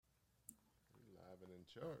in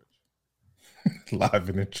charge. Live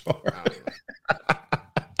and in charge.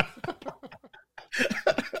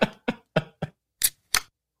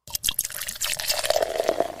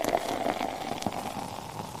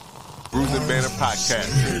 Brews and Banner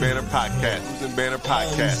Podcast. Brews and Banner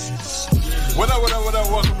Podcast. What up?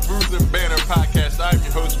 Welcome to Brews and Banner Podcast. I'm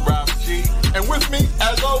your host, Rob G. And with me,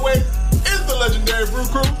 as always, is the legendary Brew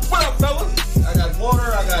Crew. What up, fellas? I got water,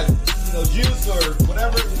 I got, juice or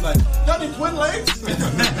whatever. It's like, y'all need twin legs?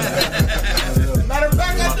 Matter of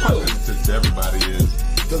fact, I do. To everybody is,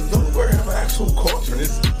 does Delaware have an actual culture?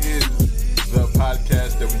 This is the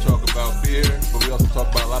podcast that we talk about beer, but we also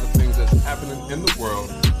talk about a lot of things that's happening in the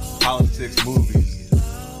world. Politics, movies,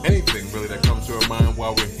 anything really that comes to our mind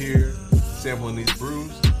while we're here sampling these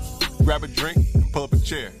brews. Grab a drink and pull up a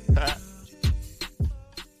chair.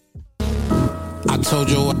 I told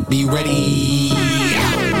you I'd be ready.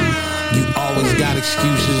 You always got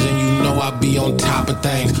excuses and you know I be on top of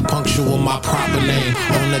things. Punctual my proper name.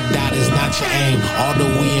 On the dot is not your aim.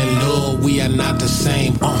 Although we in love, we are not the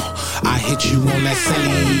same. I hit you on that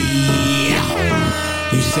celly.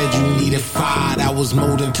 You said you needed 5, that was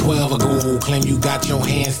more than 12 ago. Claim you got your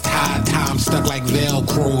hands tied, time stuck like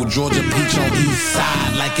Velcro. Georgia Peach on east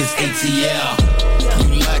side like it's ATL. You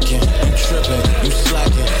lacking, you tripping, you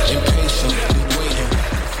slacking, impatient, you waiting.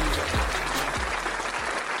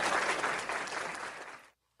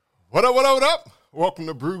 What up? Welcome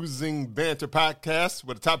to Bruising Banter Podcast,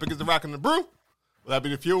 where the topic is the rock and the brew. Well, that be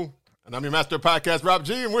the fuel. And I'm your master of podcast, Rob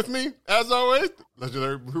G. And with me, as always,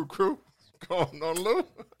 legendary Brew Crew. What's going on, Lou?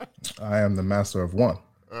 I am the master of one.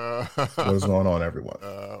 What's going on, everyone?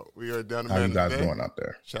 We are down in How you guys today. doing out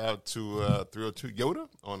there? Shout out to 302 Yoda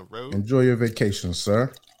on the road. Enjoy your vacation,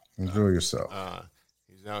 sir. Enjoy yourself.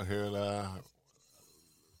 He's out here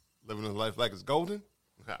living his life like it's golden.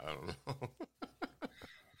 I don't know.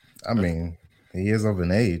 I mean, he is of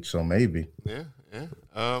an age, so maybe. Yeah.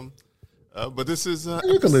 But this is...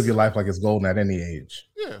 you can live your life like it's golden at any age.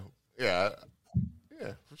 Yeah,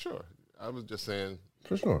 for sure. I was just saying...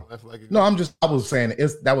 For sure. Like I was saying,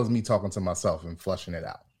 that was me talking to myself and flushing it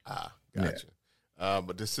out. Gotcha. Yeah.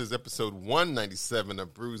 But this is episode 197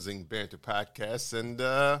 of Bruising Banter Podcast, and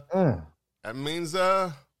that means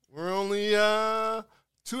we're only 2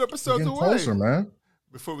 episodes away. Closer, man.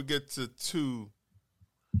 Before we get to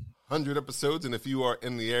 200 episodes, and if you are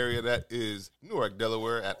in the area that is Newark,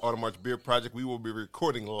 Delaware, at Autumn March Beer Project, we will be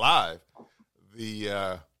recording live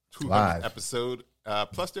the 200th episode.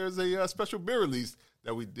 Plus, there's a special beer release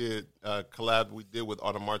that we did, collab we did with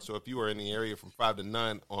Autumn March. So if you are in the area from 5 to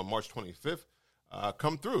 9 on March 25th,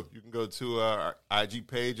 come through. You can go to our IG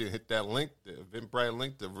page and hit that link, the Eventbrite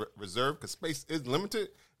link, to reserve, because space is limited.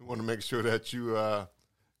 We want to make sure that you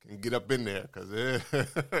can get up in there, because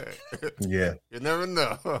you never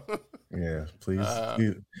know. Yeah, please.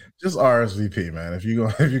 Just RSVP, man. If you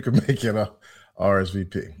can make it a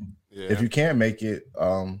RSVP. Yeah. If you can't make it,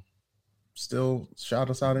 still shout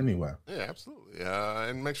us out anyway. Yeah, absolutely.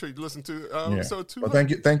 And make sure you listen to episode 2. Well, thank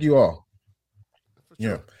you all. For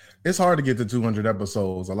sure. Yeah, it's hard to get to 200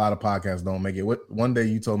 episodes. A lot of podcasts don't make it. One day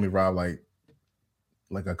you told me, Rob, like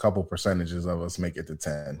a couple percentages of us make it to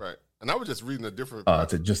 10. Right. And I was just reading a different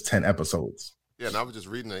to just 10 episodes. Yeah, and I was just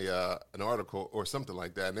reading an article or something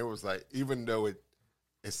like that, and it was like, even though it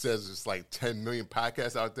says it's like 10 million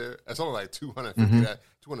podcasts out there, it's only like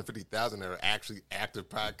 250,000 that are actually active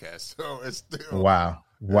podcasts. So it's still wow.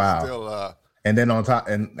 Still, and then on top,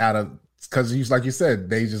 and out of, because like you said,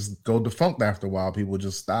 they just go defunct after a while. People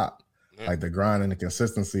just stop. Yeah. Like the grind and the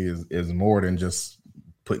consistency is more than just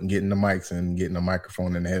getting the mics and getting the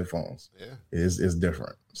microphone and the headphones. Yeah, is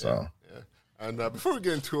different. So yeah. And before we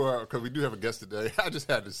get into because we do have a guest today, I just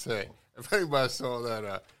had to say, if anybody saw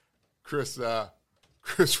that Chris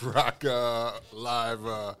Rock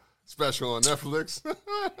live special on Netflix.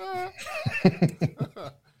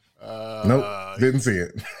 Nope, didn't see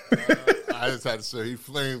it. I just had to say he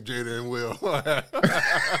flamed Jada and Will.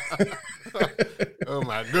 Oh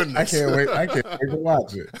my goodness! I can't wait to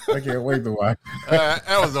watch it.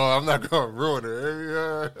 That was all. I'm not going to ruin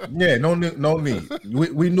it. Yeah, no need.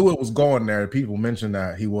 We knew it was going there. People mentioned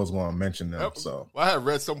that he was going to mention them. So I had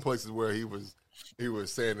read some places where he was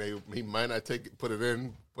saying he might not put it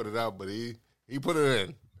out, but he put it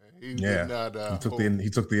in. He did not. He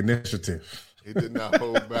took the initiative. He did not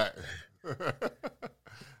hold back.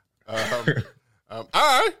 All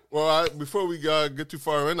right. Well, before we get too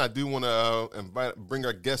far in, I do want to bring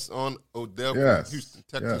our guest on, Odell from Houston,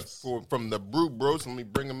 Texas, from the Brew Bros. Let me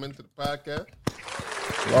bring him into the podcast.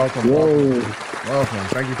 Welcome.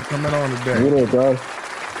 Thank you for coming on today. What up, guys?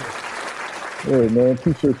 Yeah, man.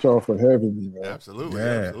 Appreciate y'all for having me, man. Absolutely,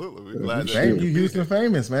 Yeah. absolutely. We're glad that Thank you you, could be Houston here.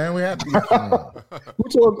 famous, man. We have to get you on. Who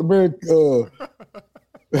told man?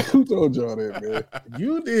 Who told y'all that, man?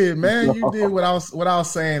 You did, man. You did what I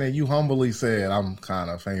was saying, and you humbly said, "I'm kind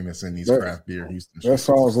of famous in these craft beer Houston That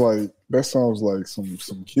streets." sounds like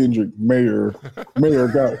some Kendrick Mayor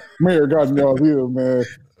got in y'all ear, man.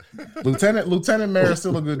 Lieutenant Mayor is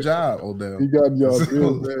still a good job, Odell. He got in y'all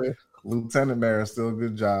ear, man. Lieutenant Mayor is still a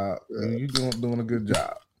good job. Yeah. You doing a good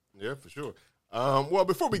job. Yeah, for sure. Well,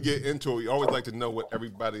 before we get into it, we always like to know what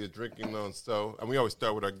everybody is drinking on. So, and we always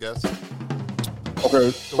start with our guests. Okay,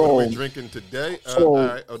 So what are we drinking today? All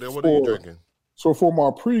right, Odell, what are you drinking? So for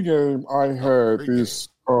my pregame, I had this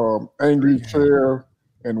Angry Chair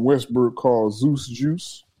and Westbrook called Zeus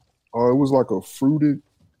Juice. It was like a fruited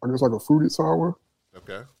sour.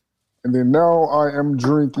 Okay. And then now I am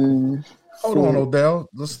drinking. Hold on, Odell.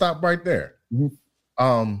 Let's stop right there.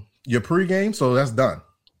 Mm-hmm. Your pregame, so that's done.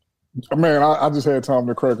 Man, I just had time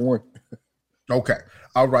to crack one. Okay.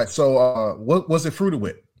 All right. So what was it fruited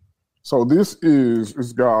with? So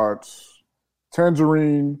it's got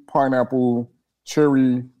tangerine, pineapple,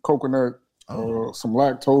 cherry, coconut, some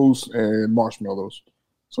lactose, and marshmallows.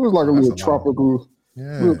 So it's like a little tropical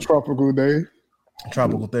day.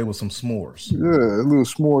 Tropical day with some s'mores. Yeah, a little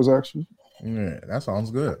s'mores action. Yeah, that sounds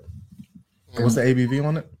good. What's the ABV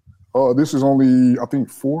on it? This is only, I think,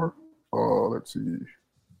 4. Let's see.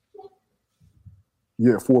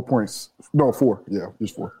 Yeah, 4 points. No, 4. Yeah,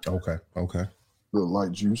 just 4. Okay. Little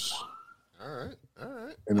light juice. All right.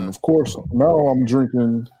 And then, of course, now I'm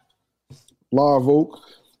drinking Live Oak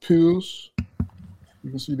Pills. You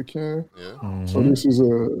can see the can. Yeah. Mm-hmm. So this is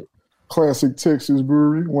a classic Texas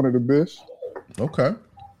brewery, one of the best. Okay.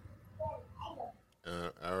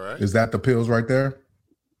 All right. Is that the pills right there?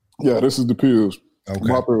 Yeah, this is the pills. Okay. I'm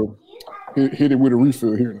about to hit it with a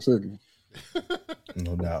refill here in a second.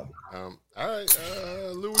 No doubt. All right.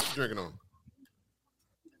 Lou, what you drinking on?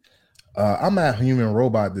 I'm at Human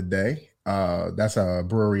Robot today. That's a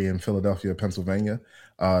brewery in Philadelphia, Pennsylvania.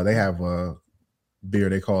 They have a beer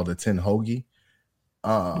they call the Tin Hoagie.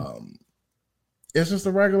 It's just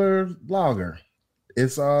a regular lager.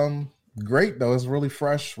 It's great though. It's really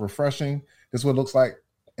fresh, refreshing. This is what it looks like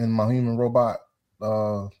in my Human Robot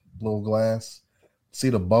little glass. See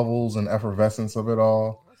the bubbles and effervescence of it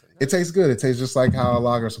all. It tastes good. It tastes just like how a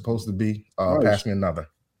lager is supposed to be. Nice. Pass me another.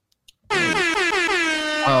 I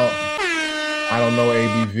don't know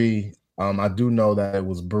ABV. I do know that it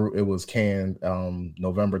was canned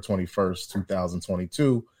November 21st,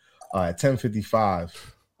 2022 at 10:55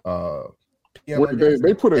 p.m.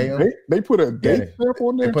 They put a date stamp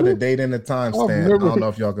on there. They put a date in the timestamp. I don't know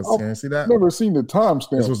if y'all can see that. I've never seen the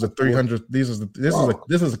timestamp. This was a 300. This is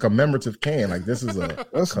a commemorative can. Like this is a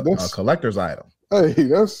collector's item. Hey,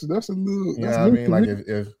 that's a little. You know what I mean? Like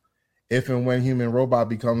if and when Human Robot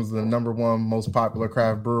becomes the #1 most popular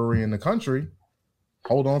craft brewery in the country,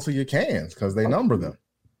 hold on to your cans because they number them.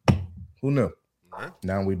 Who knew? Right.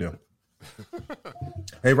 Now we do.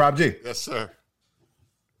 Hey, Rob G. Yes, sir.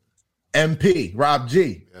 MP, Rob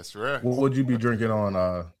G. That's right. What would you be drinking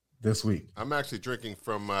on this week? I'm actually drinking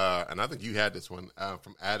from, and I think you had this one,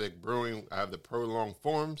 from Attic Brewing. I have the Prolonged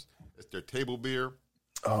Forms. It's their table beer.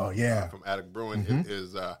 Oh, yeah. From Attic Brewing. Mm-hmm. It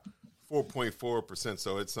is 4.4%,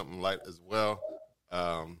 so it's something light as well.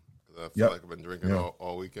 I feel like I've been drinking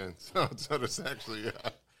all weekend. So this actually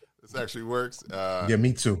works. Yeah,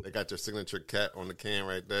 me too. They got their signature cat on the can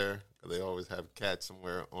right there. They always have cats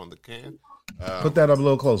somewhere on the can. Put that up a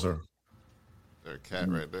little closer. Their cat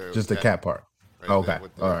right there. Just the cat part. Right okay.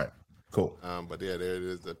 All right. Cool. But yeah, there it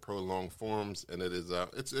is, the Prolonged Forms, and it is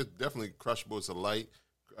it's definitely crushable. It's a light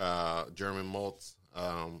German malts,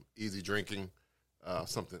 easy drinking,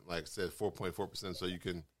 something like I said, 4.4%, so you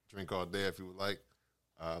can drink all day if you would like.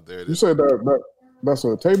 There it is. You said that's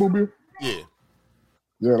a table beer? Yeah.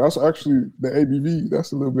 Yeah, that's actually the ABV.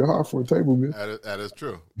 That's a little bit high for a table beer. That is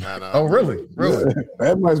true. Oh, really? Really? Yeah,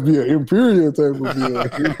 that might be an imperial table beer.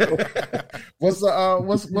 What's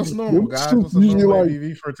normal, guys? What's the normal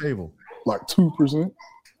ABV for a table? Like 2%.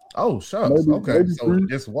 Oh, shucks. Okay, so 3.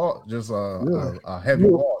 just a heavy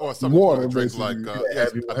water. Or some water drink like I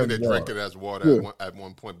think they drank it as water at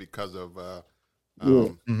one point because of like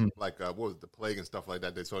what was the plague and stuff like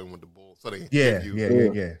that. They saw him with the bull. So they yeah.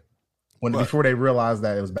 Before they realized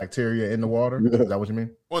that it was bacteria in the water, is that what you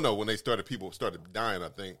mean? Well, no. When people started dying, I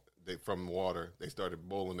think from water, they started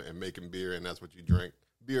boiling it and making beer, and that's what you drink.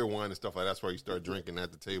 Beer, wine, and stuff like that. That's where you start drinking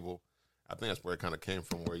at the table. I think that's where it kind of came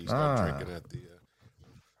from, where you start drinking at the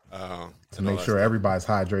to make sure everybody's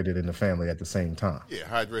hydrated in the family at the same time. Yeah,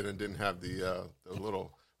 hydrated and didn't have the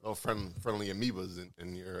little friendly amoebas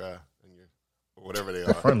in your or whatever they The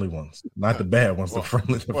are. friendly ones, not the bad ones. The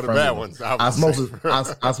friendly, or the friendly bad ones.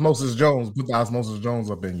 Osmosis Jones. Put the Osmosis Jones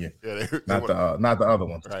up in you. Yeah, not the other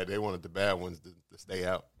ones. Right, they wanted the bad ones to stay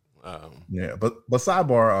out. Yeah, but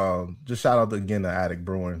sidebar, just shout out again to Attic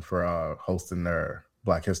Brewing for hosting their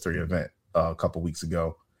Black History event a couple weeks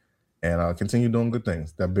ago, and continue doing good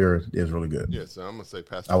things. That beer is really good. Yeah, so I'm gonna say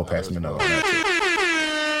pass. I will pass me another one. Yeah,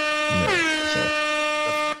 so.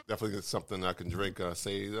 Definitely get something I can drink.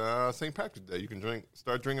 Say St. Patrick's Day. You can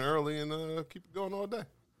start drinking early and keep it going all day,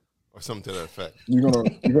 or something to that effect. You're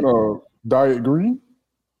gonna diet green.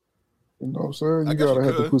 You know what I'm saying? You gotta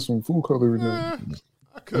have to put some food color in there.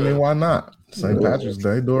 I mean, why not? St. Patrick's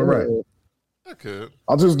Day, do it right. I could.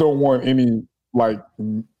 I just don't want any like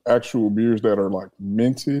actual beers that are like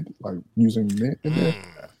minted, like using mint in there.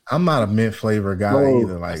 I'm not a mint flavor guy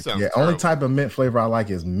either. Like, only type of mint flavor I like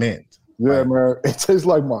is mint. Yeah, man, it tastes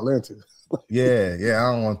like my lantern. yeah,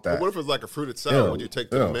 I don't want that. But what if it's like a fruited sour? Would you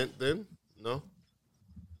take the mint then? No,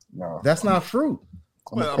 that's not fruit.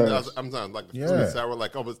 Well, I'm talking like a fruited sour,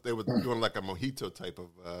 like they were doing like a mojito type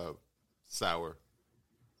of sour.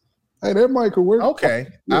 Hey, that might could work. Okay,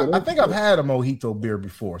 I think I've had a mojito beer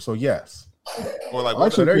before, so yes. Or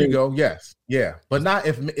like, so there you go. Yes, yeah, but not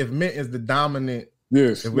if mint is the dominant.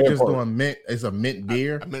 Yes, if we're just doing mint, it's a mint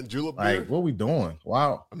beer. I meant julep beer. Like, what are we doing?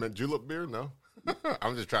 Wow. I meant julep beer. No,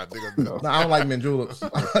 I'm just trying to think of it. No, I don't like mint juleps.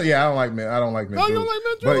 Yeah, I don't like mint. I don't like mint. No, you don't like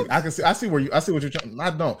mint juleps. But I see what you're trying. I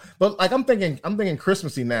don't. But like, I'm thinking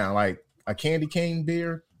Christmassy now, like a candy cane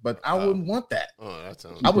beer. But I wouldn't want that. Oh, that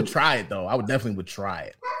sounds. I would try it though. I would definitely try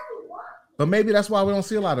it. But maybe that's why we don't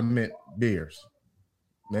see a lot of mint beers.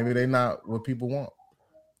 Maybe they're not what people want.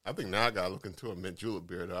 I think now I gotta look into a mint julep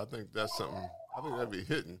beer though. I think that's something. I think that'd be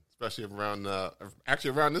hitting, especially around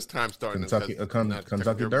around this time starting. Kentucky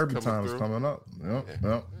Derby time is coming up.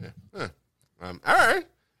 Yep. All right.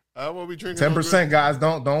 What we drinking? 10%, guys.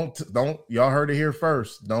 Don't. Y'all heard it here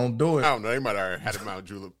first. Don't do it. I don't know. They might have already had it out,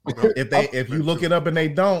 julep. If you look it up and they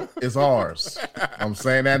don't, it's ours. I'm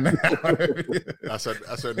saying that now. I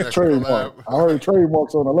said next trademark. I heard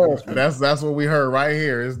trademarks on the last one. That's what we heard right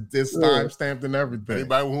here. It's time stamped and everything.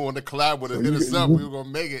 Anybody who want to collab with us, hit us up. We were gonna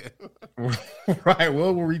make it. Right.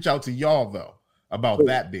 We'll reach out to y'all though about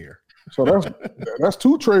that beer. So that's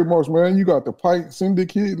two trademarks, man. You got the Pike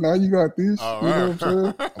Syndicate. Now you got this. All you know what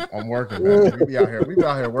I'm saying? I'm working, man. We be out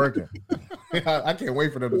here working. I can't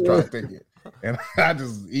wait for them to try to take it. And I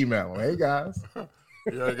just email them, hey guys.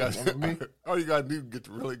 All you gotta do is get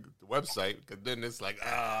the website, because then it's like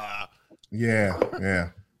Yeah.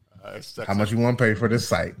 How much you want to pay for this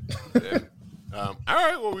site? Yeah. All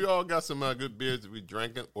right. Well, we all got some good beers that we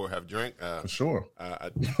drinking or have drank. For sure.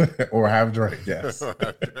 Or have drank. Yes. So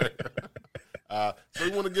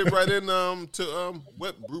we want to get right in to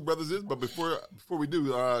what Brew Brothers is, but before we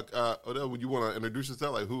do, Odell, would you want to introduce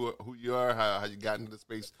yourself, like who you are, how you got into the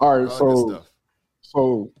space? All right.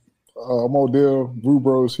 So I'm Odell, Brew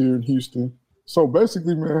Bros here in Houston. So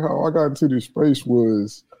basically, man, how I got into this space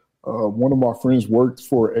was one of my friends worked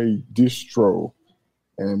for a distro.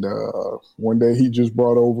 And one day he just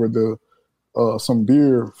brought over some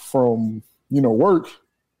beer from, work,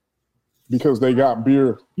 because they got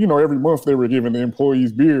beer, every month they were giving the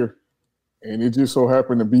employees beer. And it just so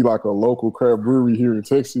happened to be like a local craft brewery here in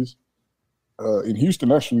Texas, in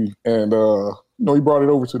Houston, actually. And, he brought it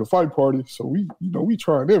over to the fight party. So we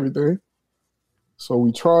tried everything. So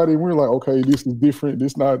we tried it and we were like, okay, this is different.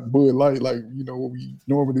 This not Bud Light, like, what we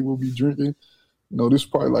normally will be drinking. This is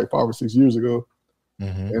probably like 5 or 6 years ago.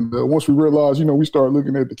 Mm-hmm. And once we realized, we started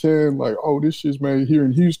looking at the can like, oh, this shit's made here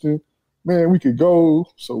in Houston. Man, we could go.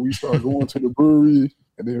 So we started going to the brewery.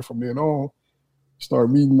 And then from then on, start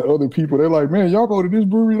meeting the other people. They're like, man, y'all go to this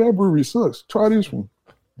brewery. That brewery sucks. Try this one.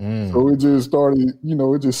 So it just started,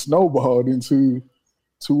 it just snowballed into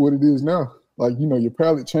what it is now. Like, your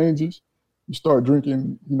palate changes. You start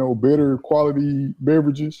drinking, better quality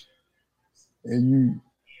beverages. And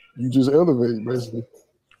you just elevate, basically.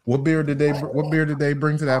 What beer did they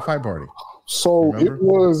bring to that fight party? So it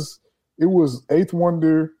was Eighth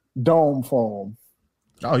Wonder Dome Foam.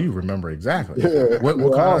 Oh, you remember exactly. Yeah. What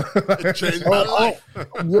kind of it changed my life.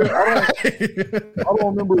 I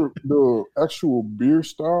don't remember the actual beer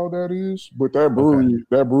style that is, but that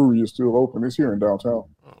brewery is still open. It's here in downtown.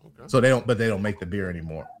 Oh, okay. So they don't make the beer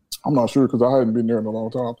anymore. I'm not sure because I hadn't been there in a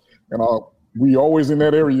long time. And we always in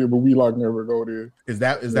that area, but we never go there. Is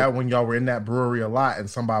that when y'all were in that brewery a lot and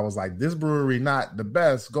somebody was like, this brewery not the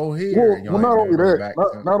best, go here? Well, not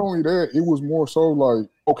only that, it was more so like,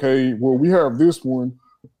 okay, well, we have this one.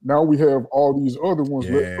 Now we have all these other ones.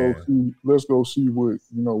 Yeah. Let's go see what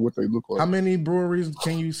what they look like. How many breweries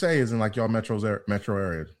can you say is in like y'all metro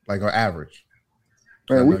area, like on average?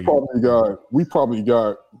 Man, we probably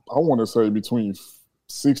got. I want to say between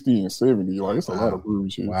 60 and 70. Like it's a lot of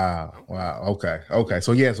breweries here. Wow. Okay.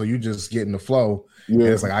 So you just get in the flow. Yeah,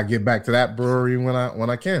 and it's like I get back to that brewery when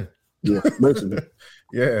I can. Yeah, basically.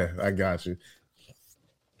 Yeah, I got you.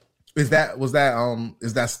 Is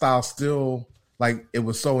that style still like it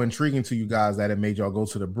was so intriguing to you guys that it made y'all go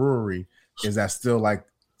to the brewery? Is that still like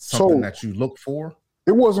something that you look for?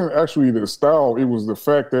 It wasn't actually the style. It was the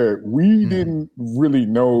fact that we didn't really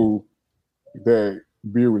know that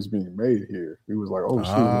beer was being made here. It was like, oh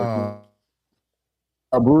shit,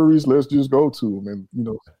 our breweries, let's just go to them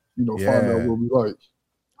and find out what we like.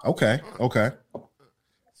 Okay.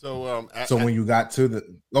 So when you got to the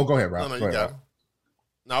go ahead, Rob. No, you got it.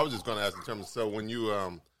 No, I was just going to ask in terms of so when you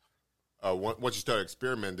once you started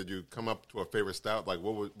experimenting, did you come up to a favorite style? Like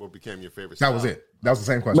what became your favorite style? That was it. That was the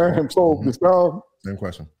same question. Man, so the style, same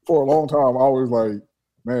question. For a long time, I was like,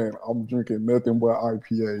 man, I'm drinking nothing but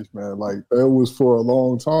IPAs, man. Like that was for a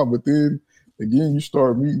long time. But then again, you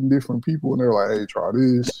start meeting different people and they're like, hey, try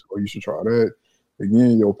this or you should try that.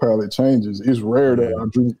 Again, your palate changes. It's rare that I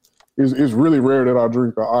drink. It's really rare that I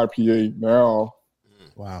drink an IPA now.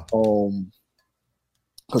 Wow.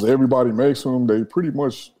 Because everybody makes them, they pretty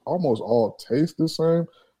much almost all taste the same.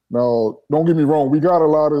 Now, don't get me wrong, we got a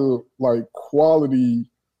lot of like quality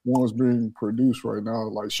ones being produced right now.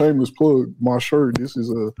 Like shameless plug, my shirt. This is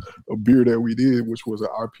a beer that we did, which was an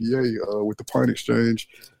IPA with the Pint Exchange,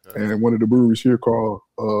 and one of the breweries here called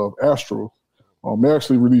Astro. They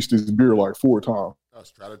actually released this beer like 4 times. Oh,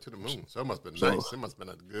 Strata to the Moon. So it must have been nice. It must have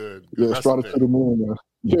been a good Strata to the Moon, man.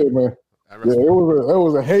 Yeah, man. Yeah, it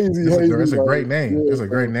was a hazy. It's a great name. Yeah, it's a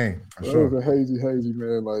great name. For sure. It was a hazy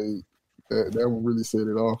man. Like that one really set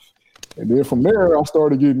it off. And then from there, I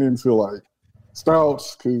started getting into like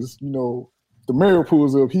stouts because the mayor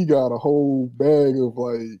pulls up. He got a whole bag of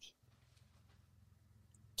like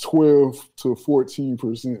 12 to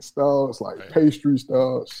 14% stouts, like pastry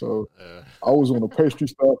stouts. So I was on a pastry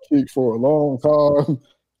stout kick for a long time.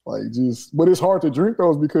 But it's hard to drink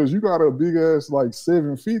those because you got a big ass like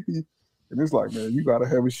 750. And it's like, man, you got to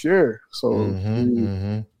have a share. So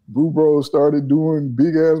Brew Bros started doing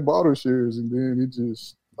big ass bottle shares, and then it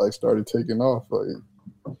just like started taking off. Like,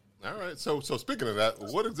 all right. So speaking of that,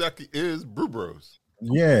 what exactly is Brew Bros?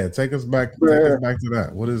 Yeah, take us back to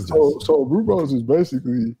that. What is this? So Brew Bros is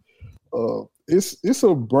basically it's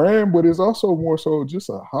a brand, but it's also more so just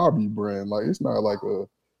a hobby brand. Like it's not like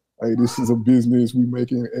hey, this is a business, we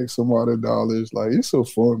making X amount of dollars. Like it's a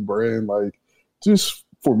fun brand. Like just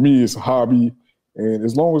for me, it's a hobby, and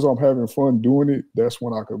as long as I'm having fun doing it, that's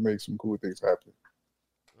when I can make some cool things happen.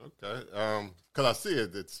 Okay, because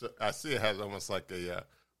I see it has almost like a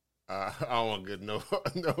I don't want to get no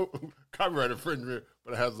copyright infringement,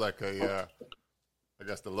 but it has like a I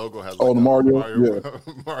guess the logo has like the Mario.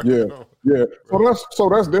 Mario. Yeah. So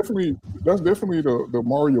that's definitely the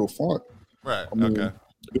Mario font. Right. I mean, okay.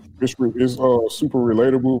 It's super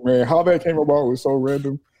relatable, man. How that came about was so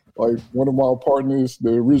random. Like one of my partners,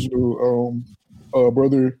 the original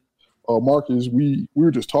brother Marcus, we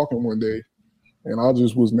were just talking one day, and I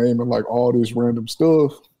just was naming like all this random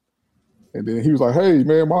stuff, and then he was like, "Hey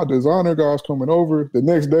man, my designer guy's coming over." The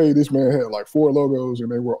next day, this man had like 4 logos,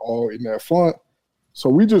 and they were all in that font. So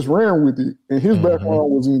we just ran with it, and his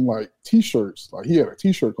background was in like T-shirts. Like he had a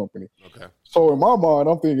T-shirt company. Okay. So in my mind,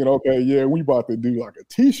 I'm thinking, okay, yeah, we about to do like a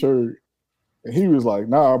T-shirt. And he was like,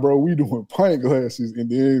 nah, bro, we doing pint glasses. And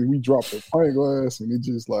then we dropped the pint glass, and it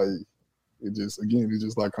just like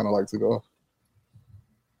kind of like took off.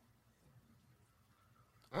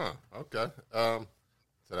 Oh, okay. So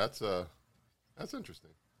that's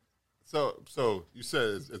interesting. So you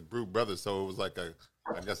said it's Brew Brothers, so it was like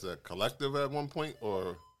I guess a collective at one point,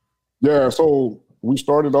 or? Yeah, so we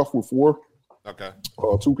started off with 4. Okay.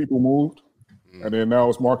 2 people moved, and then now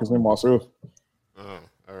it's Marcus and myself. All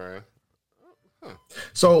right. Huh.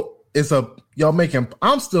 So y'all making.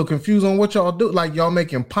 I'm still confused on what y'all do. Like y'all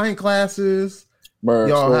making pint glasses, man,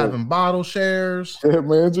 y'all having bottle shares. Yeah,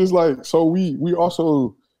 man. Just like so, we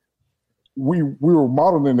also we were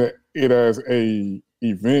modeling it as a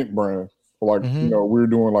event brand. Like we were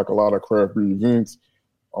doing like a lot of craft beer events.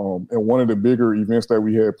 And one of the bigger events that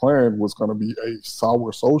we had planned was going to be a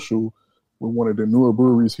sour social with one of the newer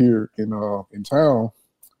breweries here in town.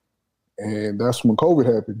 And that's when COVID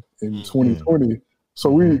happened in 2020. So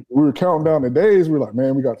we were counting down the days. We were like,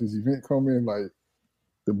 man, we got this event coming. Like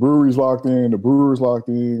the brewery's locked in, the brewer's locked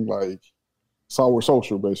in, like sour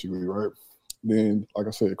social basically, right? Then, like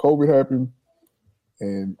I said, COVID happened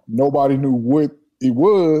and nobody knew what it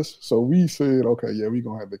was. So we said, okay, yeah, we're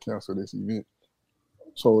going to have to cancel this event.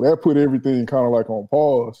 So that put everything kind of like on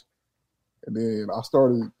pause. And then I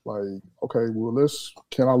started like, okay, well,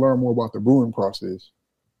 can I learn more about the brewing process?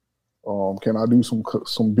 Can I do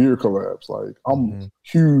some beer collabs? Like, I'm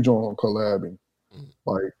huge on collabing.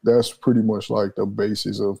 Like, that's pretty much like the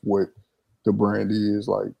basis of what the brand is.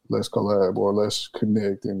 Like, let's collab or let's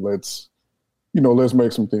connect and let's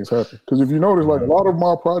make some things happen. Because if you notice, like, a lot of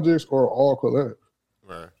my projects are all collab.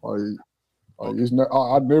 Right. Like it's not.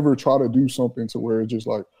 I never try to do something to where it's just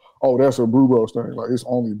like, oh, that's a Brew Bros thing. Like, it's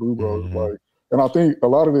only Brew Bros. Like, and I think a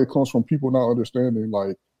lot of it comes from people not understanding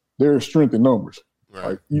like there's strength in numbers. Right.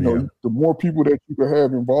 Like, you know, the more people that you can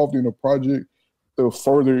have involved in a project, the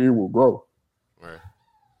further it will grow. Right.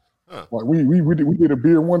 Huh. Like we did a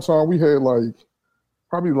beer one time. We had like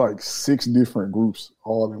probably like 6 different groups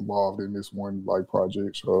all involved in this one like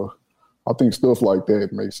project. So I think stuff like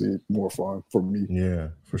that makes it more fun for me. Yeah,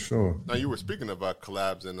 for sure. Now, you were speaking about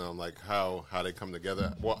collabs and like how they come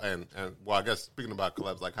together. Well, and I guess speaking about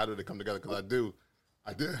collabs, like how do they come together? Because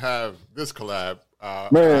I did have this collab.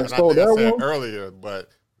 Man, so I said one earlier, but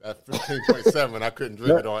at 15.7, I couldn't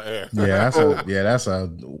drink it on air. That's a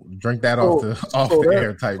drink that off the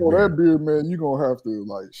air type. So beer. That beer, man, you're gonna have to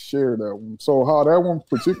like share that one. So how that one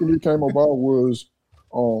particularly came about was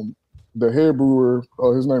the head brewer,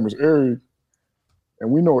 his name is Eric,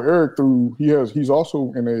 and we know Eric through he's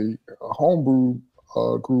also in a homebrew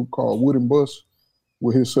group called Wood and Bus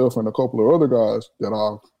with himself and a couple of other guys that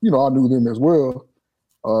I knew them as well.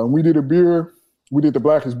 We did a beer. We did the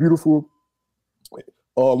Black is Beautiful.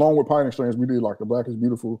 Along with Pine Exchange, we did like the Black is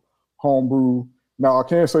Beautiful homebrew. Now, I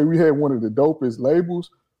can't say we had one of the dopest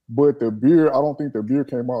labels, but the beer, I don't think the beer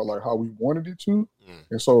came out like how we wanted it to.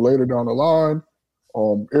 And so later down the line,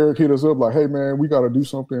 Eric hit us up like, hey, man, we got to do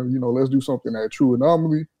something, let's do something at True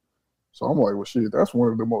Anomaly. So I'm like, well, shit, that's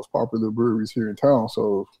one of the most popular breweries here in town.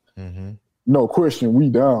 So no question, we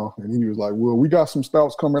down. And he was like, well, we got some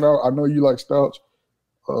stouts coming out. I know you like stouts.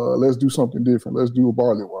 Let's do something different. Let's do a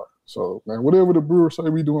barley wine. So, man, whatever the brewer say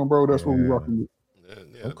we doing, bro, that's what we rocking with.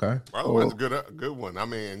 Yeah. Okay. Barley wine's a good one. I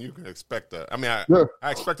mean, you can expect that. I mean,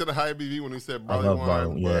 I expected a high ABV when he said barley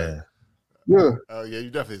wine. Yeah. You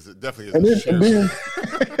definitely is. And then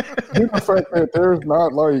the fact that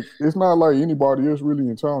it's not like anybody else really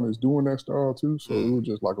in town is doing that style too. So it was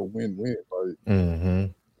just like a win-win. Like,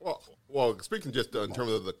 Well, speaking just in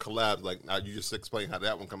terms of the collabs, like you just explained how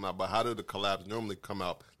that one come out, but how do the collabs normally come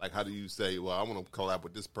out? Like, how do you say, well, I want to collab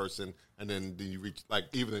with this person, and then do you reach, like,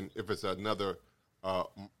 even if it's another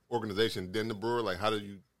organization, then the brewer, like, how do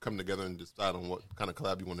you come together and decide on what kind of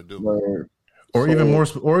collab you want to do? Right. Or even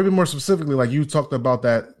more specifically, like you talked about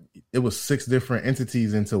that it was 6 different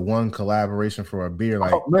entities into one collaboration for a beer.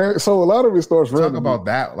 Like, man, so a lot of it starts. Talk about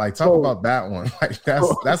that. Like, talk about that one. Like,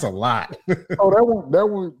 that's a lot. That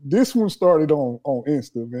one. This one started on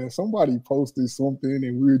Insta, man. Somebody posted something,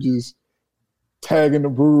 and we were just tagging the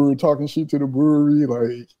brewery, talking shit to the brewery,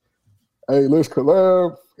 like, "Hey, let's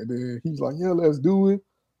collab." And then he's like, "Yeah, let's do it."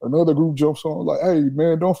 Another group jumps on, like, "Hey,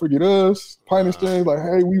 man, don't forget us." Pine Exchange, like,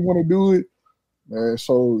 "Hey, we want to do it." Man,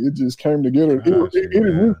 so it just came together.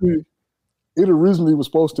 It originally was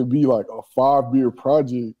supposed to be like a 5-beer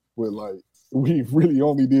project, but like we really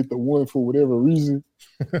only did the one for whatever reason.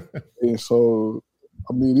 And so,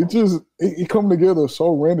 I mean, it come together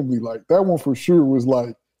so randomly. Like that one for sure was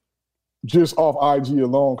like just off IG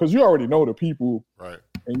alone, because you already know the people, right?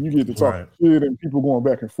 And you get to talk shit and people going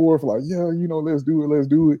back and forth, like, yeah, let's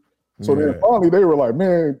do it. So then finally they were like,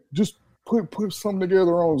 man, just put something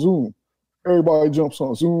together on Zoom. Everybody jumps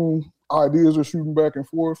on Zoom. Ideas are shooting back and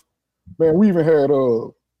forth. Man, we even had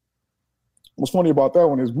what's funny about that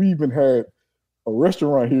one is we even had a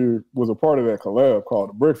restaurant here was a part of that collab called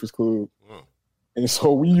the Breakfast Club. And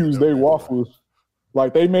so we used their waffles.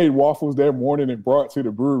 Like they made waffles that morning and brought to the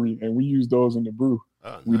brewery, and we used those in the brew.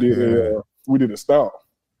 We did a stout.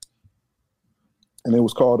 And it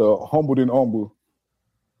was called Humbled and Humble.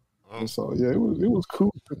 And so it was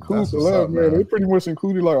cool. Cool collab, man. They pretty much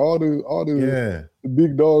included like all the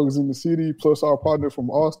big dogs in the city, plus our partner from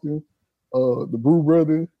Austin, the Brew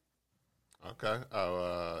Brother. Okay.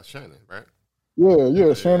 Shannon, right?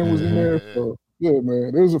 Yeah. Shannon was in there. So, yeah,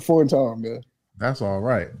 man. It was a fun time, man. That's all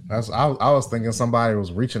right. I was thinking somebody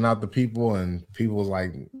was reaching out to people, and people was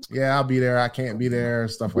like, "Yeah, I'll be there. I can't be there,"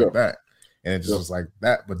 stuff like that. And it just was like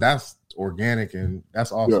that. But that's organic, and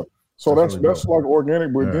that's awesome. Yeah. So that's like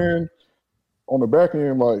organic, but then on the back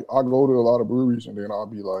end, like I go to a lot of breweries and then I'll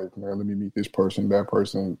be like, man, let me meet this person, that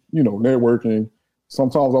person, networking.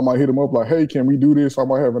 Sometimes I might hit them up like, hey, can we do this? I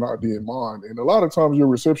might have an idea in mind. And a lot of times your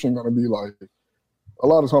reception going to be like, a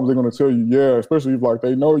lot of times they're going to tell you, yeah, especially if like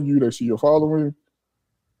they know you, they see your following.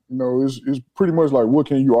 It's pretty much like, what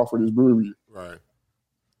can you offer this brewery? Right.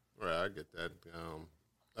 Right, I get that.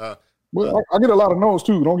 But I get a lot of no's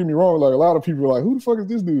too. Don't get me wrong. Like a lot of people are like, "Who the fuck is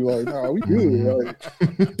this dude?" Like, nah, we good. Like,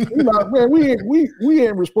 we not, man. We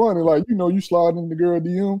ain't responding. Like, you slide in the girl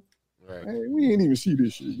DM. Right. Hey, we ain't even see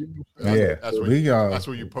this shit. That's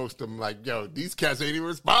where you post them. Like, yo, these cats ain't even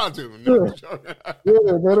respond to them.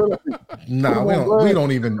 Yeah, man. Like, nah, we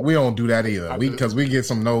don't do that either. Because we get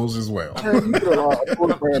some no's as well.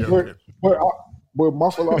 But my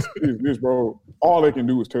philosophy is this, bro. All they can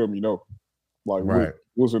do is tell me no. Like, right.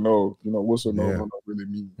 What's a no? What's a no? What don't really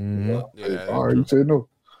mean? Mm-hmm. All right, you said no.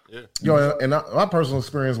 Yeah. Yo, and my personal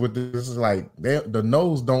experience with this is like the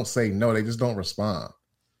no's don't say no; they just don't respond.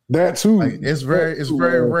 That too. Like, it's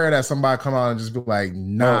very rare that somebody come out and just be like,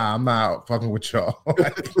 "Nah, I'm not fucking with y'all."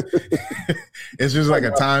 It's just like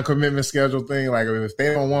a time commitment schedule thing. Like if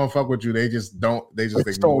they don't want to fuck with you, they just don't. They just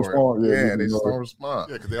ignore it. Yeah, they just don't respond.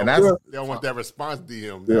 Yeah, because they don't want that response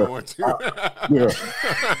DM. They don't want to.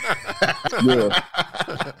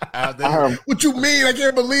 What you mean? I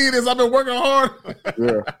can't believe this. I've been working hard.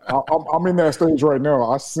 I'm in that stage right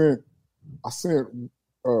now. I sent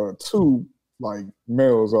 2 like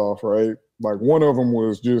mails off, right? Like one of them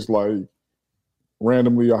was just like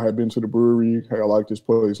randomly I had been to the brewery. Hey, I like this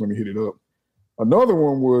place. Let me hit it up. Another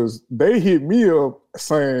one was they hit me up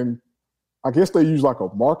saying, I guess they use like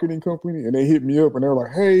a marketing company, and they hit me up and they're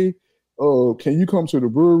like, hey, can you come to the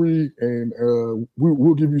brewery and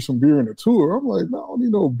we'll give you some beer and a tour. I'm like, no, I don't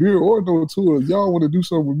need no beer or no tour. If y'all want to do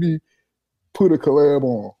something with me, put a collab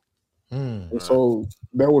on. And so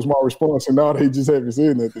that was my response, and now they just haven't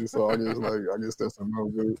said nothing. So I guess that's a no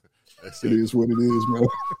good. It is what it is, man.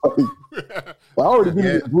 I already been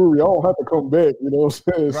to the brewery. I don't have to come back. You know what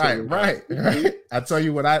I'm saying? Right. I tell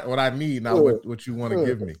you what I need, not what you want to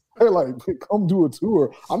give me. Hey, like, come do a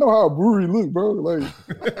tour. I know how a brewery look, bro. Like,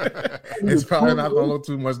 it's probably not gonna look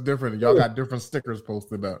too much different. Y'all got different stickers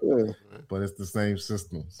posted up, but it's the same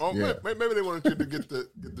systems. Oh, maybe they wanted you to get to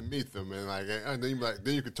meet them, and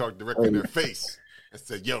then you could talk directly in their face and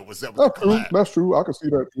say, "Yo, what's up with the collab?" That's true. I can see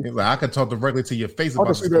that. He's like, I can talk directly to your face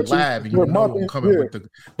about the collab, and you know I'm coming with the.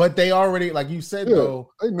 But they already, like you said,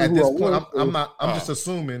 though. At this point, I'm just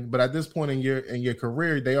assuming. But at this point in your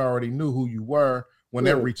career, they already knew who you were when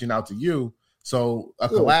they're reaching out to you. So a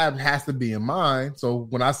collab has to be in mind. So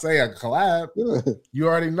when I say a collab, you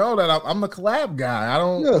already know that I'm the collab guy. I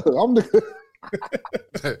don't. Yeah, I'm the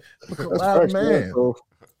collab man.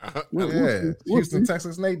 Houston,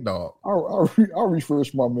 Texas, Nate Dogg. I'll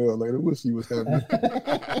refresh my mail later. We'll see what's happening.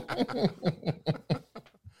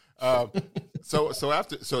 So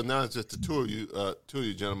now it's just the two of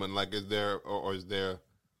you gentlemen. Like, is there? I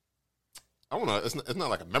don't know. It's not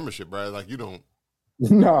like a membership, right? Like you don't.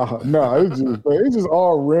 Nah. It's just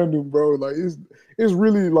all random, bro. Like it's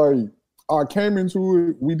really like I came into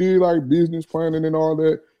it. We did like business planning and all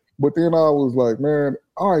that, but then I was like, man,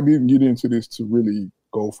 I didn't get into this to really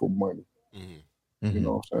go for money. Mm-hmm. You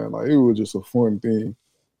know what I'm saying? Like it was just a fun thing.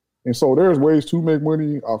 And so there's ways to make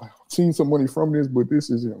money. I've seen some money from this, but this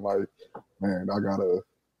isn't like, man, I gotta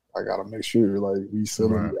make sure like we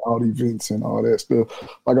selling out events and all that stuff.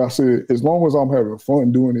 Like I said, as long as I'm having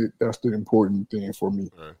fun doing it, that's the important thing for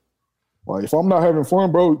me. Right. Like if I'm not having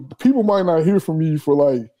fun, bro, people might not hear from me for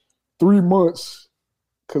like 3 months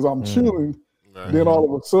because I'm chilling. Right. Then all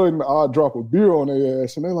of a sudden I drop a beer on their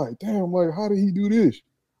ass and they're like, damn, like how did he do this?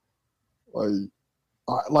 Like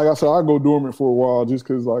I said, I go dormant for a while just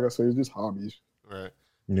because, like I say, it's just hobbies. Right.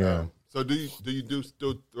 Yeah. So do you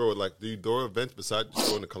still throw events besides just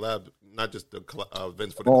throwing the collab, not just the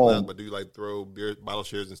events for the collab, but do you like throw beer bottle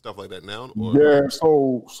shares and stuff like that now? Or? Yeah.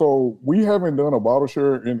 So we haven't done a bottle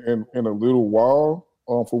share in a little while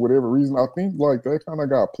for whatever reason. I think like that kind of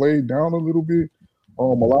got played down a little bit. A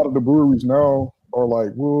lot of the breweries now are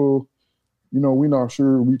like, well, we're not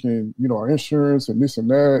sure we can, our insurance and this and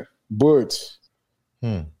that, but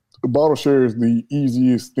the bottle share is the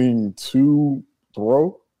easiest thing to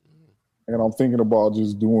throw. And I'm thinking about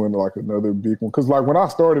just doing like another big one. Cause like when I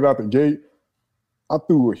started out the gate, I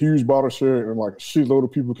threw a huge bottle share and like a shitload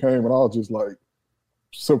of people came and I was just like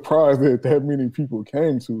surprised that many people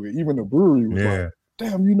came to it. Even the brewery was like,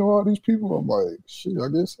 damn, you know all these people? I'm like, shit, I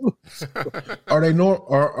guess so.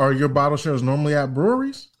 Are your bottle shares normally at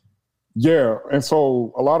breweries? Yeah. And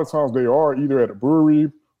so a lot of times they are either at a brewery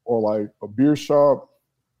or like a beer shop,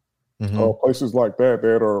 places like that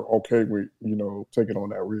are okay with, taking on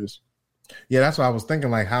that risk. Yeah, that's what I was thinking.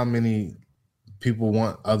 Like, how many people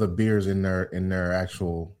want other beers in their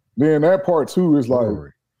actual? Then that part too is like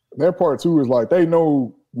they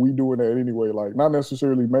know we doing that anyway. Like, not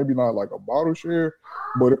necessarily, maybe not like a bottle share,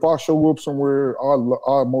 but if I show up somewhere,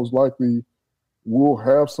 I most likely we'll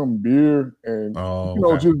have some beer and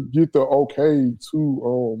just get the okay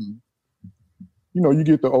to you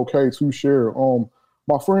get the okay to share.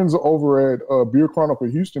 My friends over at Beer Chronicle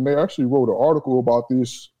Houston, they actually wrote an article about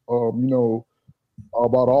this.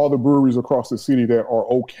 About all the breweries across the city that are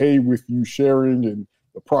okay with you sharing and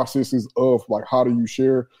the processes of like how do you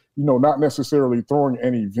share. Not necessarily throwing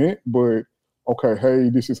an event, but okay, hey,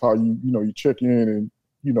 this is how you check in and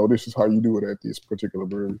this is how you do it at this particular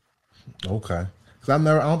brewery. Okay, because I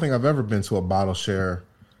don't think I've ever been to a bottle share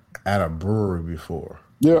at a brewery before.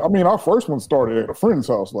 Yeah, I mean, our first one started at a friend's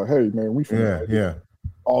house. Like, hey, man, yeah.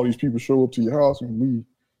 All these people show up to your house, and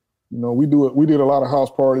we do it. We did a lot of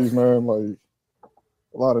house parties, man. Like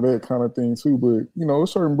a lot of that kind of thing too. But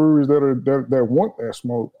there's certain breweries that want that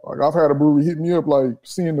smoke. Like I've had a brewery hit me up, like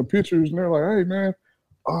seeing the pictures, and they're like, hey, man,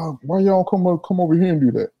 why y'all come over here and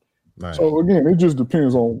do that? Nice. So again, it just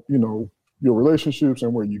depends on your relationships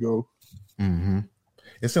and where you go. Mm-hmm.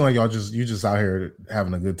 It seems like you just out here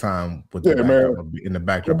having a good time with in the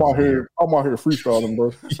backdrop. I'm out here freestyling,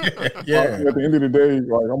 bro. yeah. At the end of the day,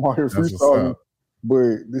 like I'm out here freestyling,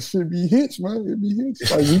 but this shit be hits, man. It be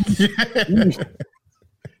hits. Like,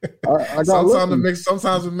 I got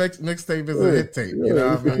sometimes a mixtape is a hit tape. You know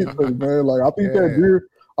what I mean? Tape, man. Like I think that beer.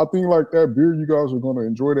 I think like that beer, you guys are gonna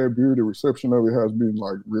enjoy that beer. The reception of it has been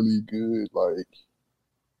like really good. Like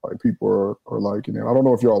people are liking it. I don't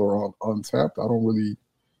know if y'all are on Untapped. I don't really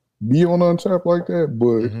be on Untapped like that,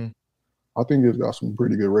 but I think it's got some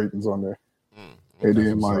pretty good ratings on there. And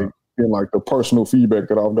then like the personal feedback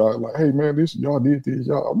that I've got, like, hey man, y'all did this,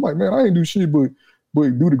 y'all. I'm like, man, I ain't do shit, but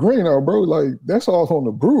do the grain out, bro. Like that's all on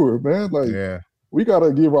the brewer, man. Like we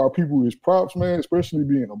gotta give our people his props, man. Especially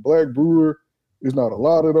being a black brewer, there's not a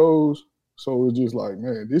lot of those, so it's just like,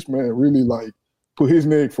 man, this man really like put his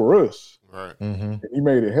neck for us. Right. And he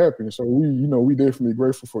made it happen. So we definitely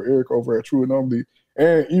grateful for Eric over at True Anomaly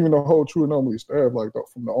and even the whole True Anomaly staff, like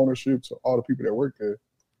from the ownership to all the people that work there.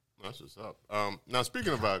 That's what's up. Now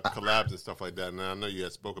speaking about collabs and stuff like that, and I know you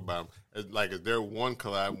had spoke about them. Is there one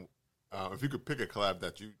collab? If you could pick a collab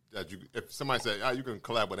that you if somebody said, you can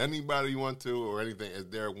collab with anybody you want to or anything, is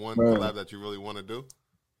there one collab that you really want to do?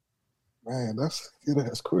 Man, that's a good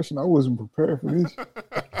ass question. I wasn't prepared for this.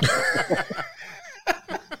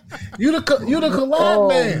 You the collab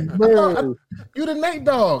man. You the Nate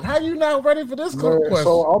Dogg. How you not ready for this question?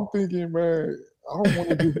 So I'm thinking, man, I don't want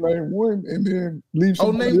to just name one and then leave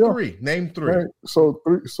somebody else. Name three. Man, so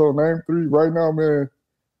name three. Right now, man,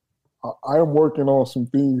 I am working on some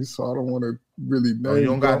things, so I don't want to really name. You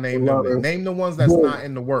don't got to name them. Name the ones that's not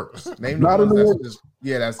in the works. Name the ones that's just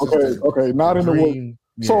that's okay. Not in the works.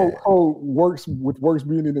 Yeah. So works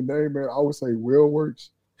being in the name, man. I would say Well Works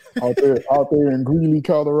out there in Greeley,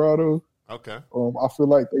 Colorado. Okay. I feel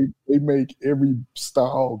like they make every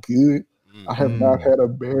style good. I have not had a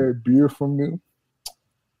bad beer from them.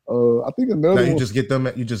 I think another. You just get them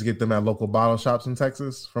at local bottle shops in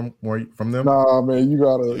Texas from them. Nah, man, you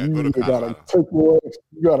gotta take your ass.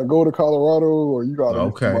 You gotta go to Colorado, or you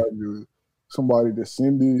gotta get somebody to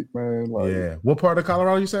send it, man. Like, what part of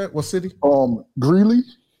Colorado you said? What city? Greeley.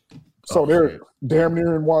 So they're damn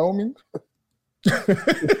near in Wyoming.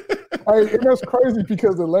 And that's crazy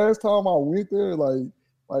because the last time I went there,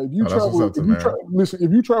 if you travel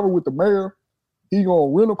with the mayor, he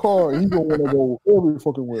gonna rent a car and he gonna want to go every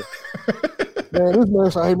fucking where. Man, this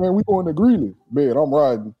man say, hey man, we going to Greeley. Man, I'm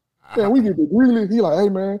riding. Man, we get to Greeley. He like, hey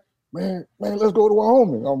man, let's go to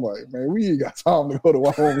Wyoming. I'm like, man, we ain't got time to go to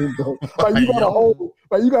Wyoming, bro. You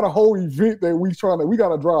got a whole event that we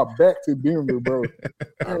gotta drive back to Denver, bro.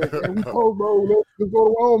 Man, we go, bro, let's go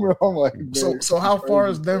to Wyoming. I'm like, man, so how far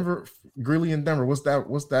is Denver, Greeley and Denver? What's that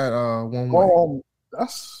one way?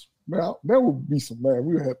 Man, that would be some man.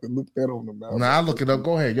 We would have to look that on the map. I'll look it up.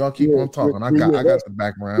 Go ahead, y'all keep on talking. I got the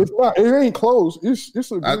background. It's not. It ain't close.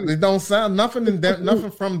 It don't sound nothing.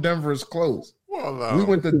 Nothing from Denver is close. Well, we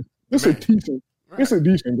went to. It's a decent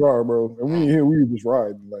drive, bro. And we ain't here. We were just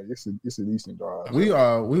riding. Like it's a decent drive. We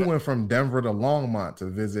went from Denver to Longmont to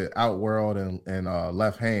visit Outworld and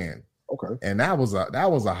Left Hand. Okay. And that was a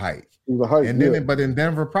hike. It was a hike. And then, but in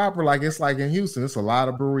Denver proper, like it's like in Houston, it's a lot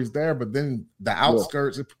of breweries there. But then the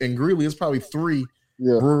outskirts in Greeley, it's probably 3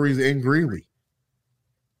 breweries in Greeley.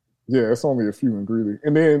 Yeah, it's only a few in Greeley.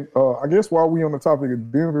 And then I guess while we on the topic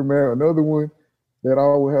of Denver, man, another one that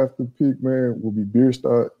I would have to pick, man, will be Beer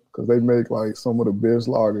Stock because they make like some of the best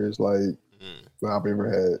lagers that I've ever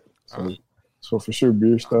had. So for sure,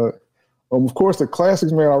 Beer Stock. Of course, the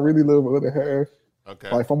classics, man. I really love Other Half.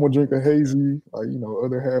 Okay. Like if I'm gonna drink a hazy,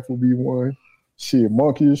 Other Half will be one. Shit,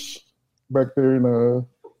 Monkish back there in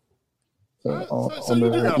on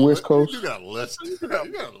the West Coast. You got a list. You got a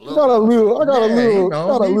list. I got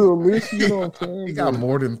a little list. You know what I'm saying? He got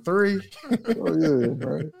more than 3. Oh yeah,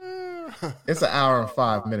 man. It's an hour and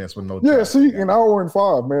 5 minutes with no. Yeah, traffic. see, an hour and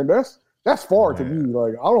 5, man. That's far to me.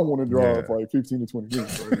 Like, I don't want to drive for like 15 to 20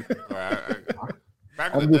 minutes.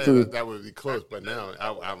 Back in the day, that would be close, but now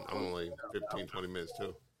I'm only 15, 20 minutes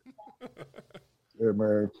too. Yeah,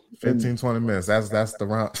 man. 15, 20 minutes. That's the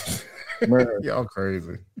round. Man. Y'all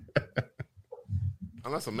crazy.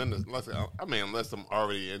 Unless I'm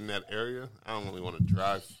already in that area, I don't really want to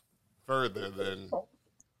drive further than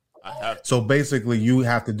I have to. So basically, you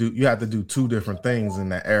have to do 2 different things in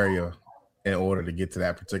that area in order to get to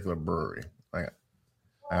that particular brewery. Like,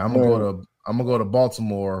 I'm gonna go to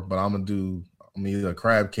Baltimore, but I'm gonna eat a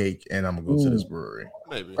crab cake and I'm gonna go to this brewery.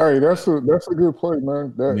 Maybe. Hey, that's a good play,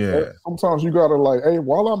 man. That, sometimes you gotta like, hey,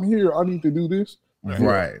 while I'm here, I need to do this.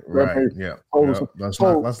 Right. Yeah.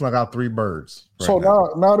 Let's knock out 3 birds.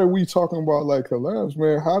 Now that we talking about like collabs,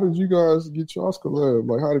 man, how did you guys get y'all's collab?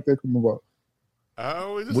 Like, how did they come about?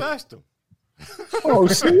 We just asked them. Oh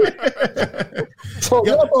shit! So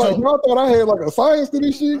y'all thought I had like a science to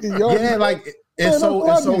this shit? And y'all it's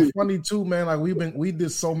so funny too, man. Like we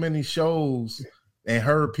did so many shows and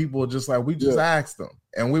heard people just like we just asked them,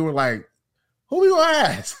 and we were like, "Who we gonna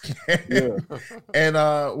ask?" And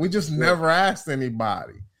we just never asked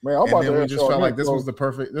anybody. Man, and then we just felt like this was the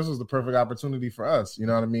perfect opportunity for us. You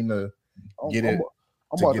know what I mean? To get it.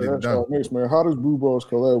 I'm about to ask y'all next, man. How does Brew Bros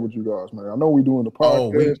collab with you guys, man? I know we doing the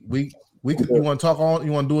podcast. We could, you want to talk on?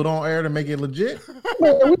 You want to do it on air to make it legit?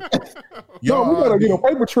 Man, we gotta get a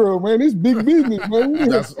paper trail, man. It's big business,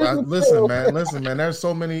 man. Listen, man. There's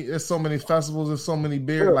so many festivals. There's so many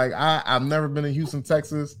beer. Yeah. Like I've never been in Houston,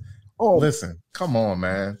 Texas. Oh, listen, come on,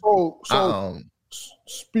 man. So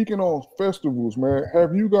speaking on festivals, man,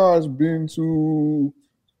 have you guys been to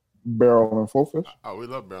Barrel and Folk Fest? Oh, we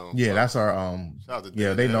love Barrel. Yeah, that's our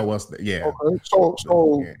they know us. Yeah. Okay. So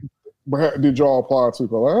did y'all apply to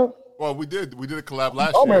collab? Well, we did a collab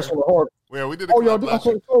last year. I'm asking hard. Yeah, we did a collab last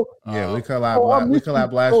year. We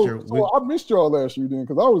collab last year. So I missed y'all last year then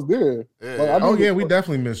because I was there. Yeah. We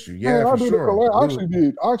definitely missed you. Yeah, man, for sure. I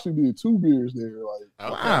actually did 2 beers there. Like,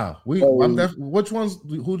 wow. Which ones?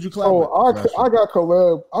 Who'd you collab with?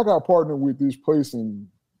 I got partnered with this place in,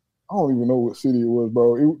 I don't even know what city it was,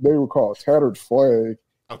 bro. They were called Tattered Flag.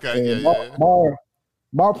 Okay.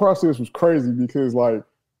 My process was crazy because like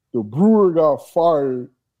the brewer got fired,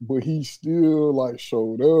 but he still like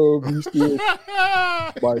showed up. He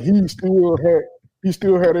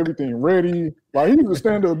still had everything ready. Like he was a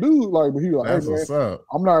stand-up dude. Like, but he was like, hey man,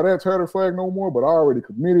 I'm not at Tattered Flag no more, but I already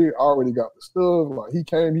committed. I already got the stuff. Like he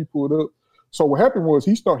came, he pulled up. So what happened was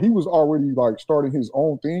he was already like starting his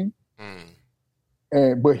own thing.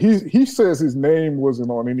 But he says his name wasn't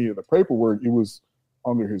on any of the paperwork. It was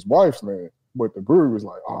under his wife's name. But the brewery was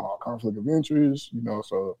like, conflict of interest, you know.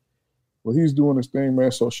 So, well, he's doing this thing,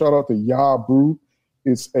 man. So shout out to Ya Brew.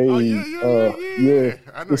 It's it's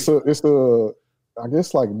a I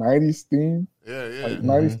guess like 90s theme. Like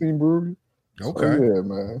 90s theme brewery. Okay. So, yeah,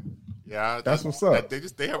 man. Yeah, that's what's up.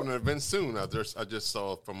 They have an event soon. I just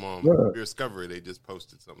saw from Beer Discovery. They just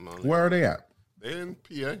posted something on. Where are they at? They're in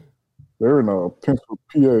PA. They're in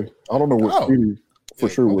Pennsylvania, PA. I don't know what city for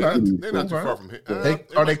sure. What city. They're not too far from here.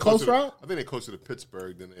 Are they closer out? I think they're closer to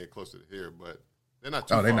Pittsburgh than they're closer to here, but they're not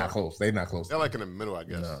too far. They're not close. They're not close. They're like in the middle, I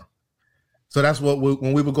guess. No. So that's what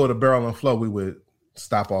when we would go to Barrel and Flow, we would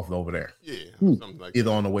stop off over there. Yeah, something like either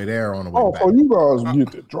that. on the way there or on the way back. So you guys get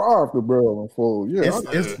to drive to Barrel and Flow.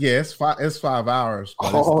 It's 5 hours.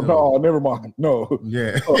 No, never mind. No.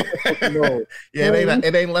 Yeah. No. Yeah,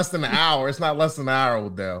 it ain't less than an hour. It's not less than an hour,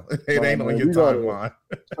 Odell. It ain't on your timeline.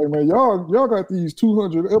 Hey man, y'all got these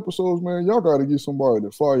 200 episodes, man. Y'all got to get somebody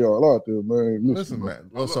to fly y'all out there, man. Listen, man.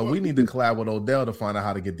 Well, so we need to collab with Odell to find out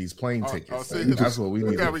how to get these plane tickets. That's what we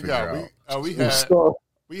need to figure out.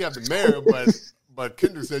 We have the mayor, but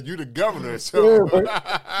Kendrick said you the governor. So that's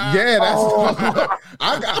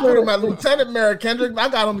I got to put him at Lieutenant Mayor Kendrick. I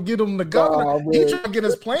got him to get him the governor. He trying to get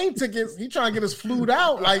his plane tickets. He trying to get his flued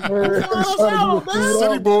out. Like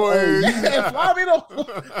City boy. Yeah, fly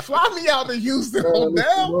me out to Houston,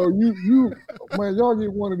 Odell. Man, y'all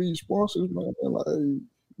get one of these sponsors, man. Like you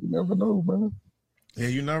never know, man. Yeah,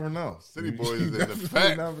 you never know. City boys is in the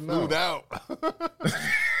fact flued out.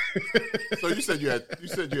 So you said you had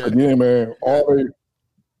again, man.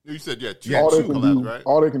 You said you had two collabs, right?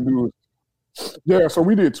 All they can do is So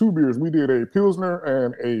we did 2 beers. We did a Pilsner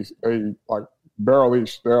and a like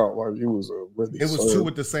barrel-aged stout. Like it was a really. It was 2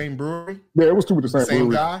 with the same brewery. Yeah, it was 2 with the same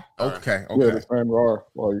brewery. Guy. Okay. Yeah, the same guy.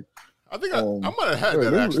 Like I think I might have had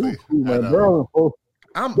that actually. Man, Barrel and Folk.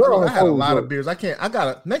 I had a lot of beers.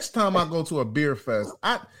 Next time I go to a beer fest,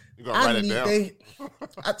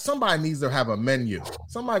 somebody needs to have a menu.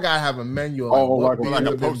 Somebody gotta have a menu. Like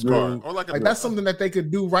a postcard, or like that's something that they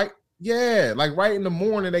could do right. Yeah, like right in the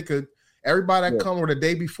morning they could. Everybody that come or the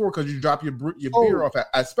day before, because you drop your beer off,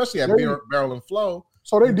 especially at Barrel and Flow.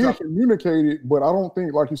 So they did communicate it, but I don't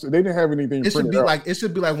think, like you said, they didn't have anything. It should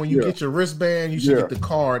be like when you get your wristband, you should get the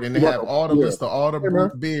card, and they have all the list of all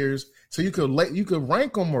the beers, so you could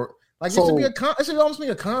rank them, or like it should almost be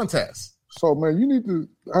a contest. So man, you need to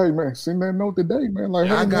send that note today, man.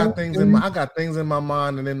 Like I got things in my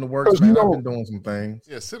mind and in the works, man. I've been doing some things.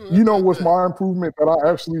 Yeah, what's my improvement that I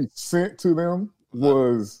actually sent to them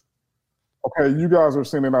was. Okay, you guys are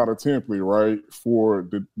sending out a template, right, for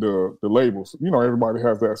the labels. Everybody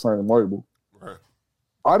has that same label. Right.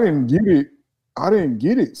 I didn't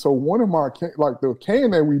get it. So one of my the can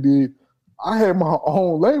that we did, I had my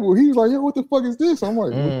own label. He was like, "Yo, what the fuck is this?" I'm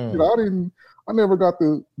like, I never got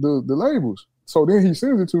the labels. So then he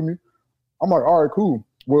sends it to me. I'm like, all right, cool.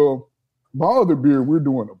 Well, my other beer, we're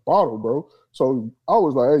doing a bottle, bro. So I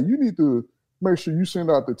was like, hey, you need to make sure you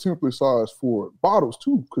send out the template size for bottles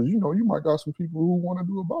too, because you might got some people who want to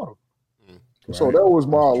do a bottle. Right. So that was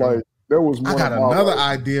my I got another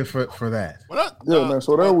idea for that. Man.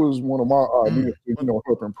 So that was one of my ideas to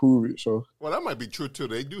help improve it. So that might be true too.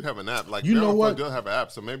 They do have an app. Like they'll have an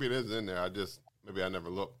app, so maybe it is in there. I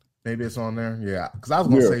never looked. Maybe it's on there. Yeah, because I was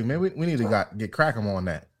gonna say maybe we need to get Crackham on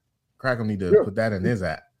that. Crackham need to put that in his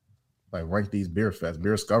app. Like rank these beer fest,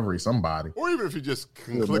 beer discovery, somebody. Or even if you just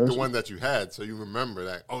can click the one that you had, so you remember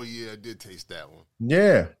that. Oh yeah, I did taste that one.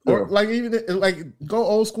 Yeah, or go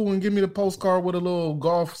old school and give me the postcard with a little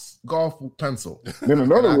golf pencil. Then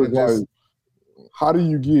another was how do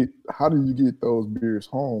you get those beers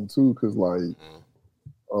home too? Because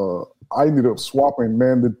I ended up swapping,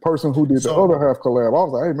 man. The person who did the other half collab, I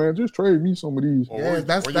was like, hey man, just trade me some of these. Yeah,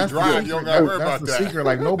 that's the secret.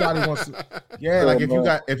 Like nobody wants to. Yeah, like if you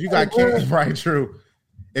got cans, right? True.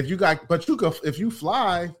 If you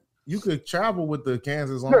fly, you could travel with the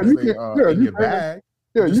cans as long as they in your bag.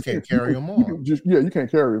 Yeah, you can't carry them on. You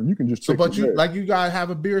can't carry them. You can just. So, but you gotta have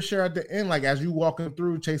a beer share at the end. Like as you walking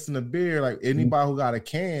through chasing the beer, like anybody who got a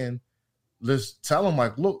can. Just tell them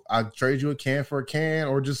look, I trade you a can for a can,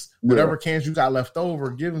 or just whatever cans you got left over,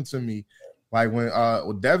 give them to me. Like when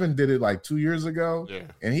Devin did it 2 years ago,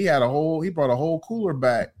 and he brought a whole cooler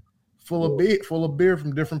back full of beer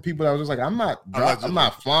from different people. That was just like, I'm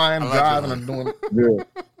not flying, driving, and doing it.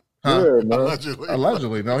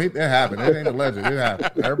 Allegedly. No, it happened. It ain't alleged. It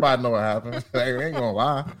happened. Everybody know what happened. He ain't gonna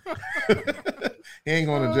lie. He ain't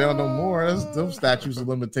going to jail no more. Those statutes of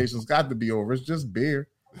limitations got to be over. It's just beer.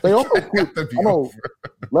 They also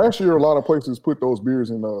last year a lot of places put those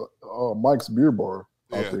beers in Mike's Beer Bar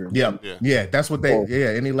out there. Yeah. That's what they.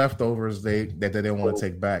 Any leftovers that they didn't want to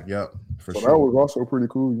take back. Yep, for sure. That was also pretty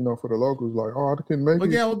cool, for the locals. Like, I couldn't make it. But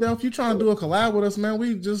Odell, if you trying to do a collab with us, man,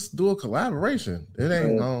 we just do a collaboration. It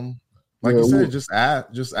ain't you said, just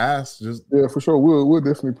ask. For sure. We'll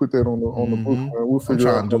definitely put that on the book. Man. We'll figure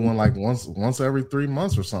out. I'm trying to do one once every 3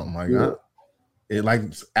 months or something like that. It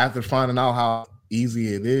after finding out how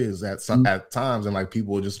easy it is at times, and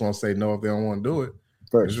people just won't say no if they don't want to do it.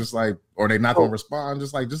 Right. It's just or they not gonna respond.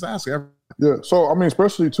 Just ask everyone. Yeah. So I mean,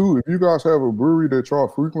 especially too, if you guys have a brewery that y'all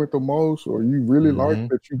frequent the most, or you really like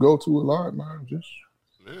that you go to a lot, man, just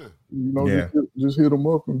just hit them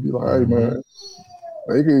up and be like, hey man,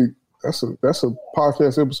 that's a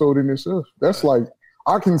podcast episode in itself. That's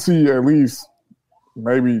I can see at least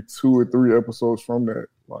maybe 2 or 3 episodes from that.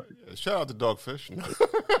 Shout out to Dogfish.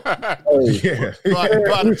 Apply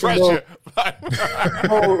pressure.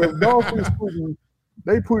 If Dogfish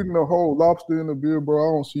putting the whole lobster in the beer, bro, I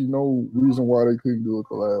don't see no reason why they couldn't do a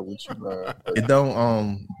collab with you, man. It don't,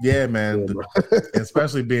 man.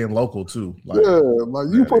 Especially being local too.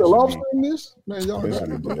 You put a lobster in this, man. Y'all got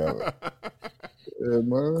it together. Yeah,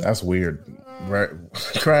 man. That's weird. Right?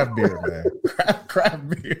 Craft beer, man. Craft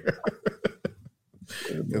beer.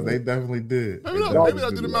 Because they definitely did. Maybe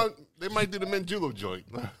they'll do they might do the mint julep joint.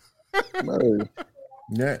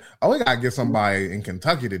 Yeah. We gotta get somebody in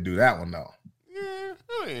Kentucky to do that one though.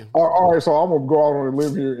 Yeah. All right, so I'm gonna go out on a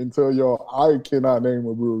limb here and tell y'all I cannot name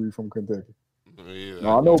a brewery from Kentucky.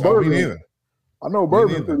 Now, I know bourbon. I know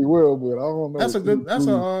bourbon pretty well, but I don't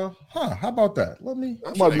know. How about that?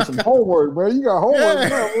 That might be some homework, bro. You got homework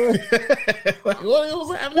now, man.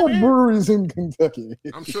 What breweries in Kentucky?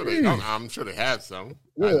 I'm sure they have some.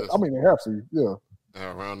 Yeah, I mean they have to. Yeah.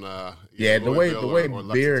 Around the way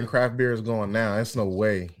beer and craft beer is going now, it's no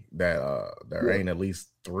way that there ain't at least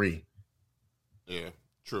 3. Yeah,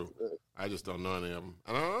 true. I just don't know any of them.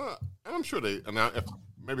 I I'm sure they. And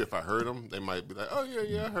if I heard them, they might be like, "Oh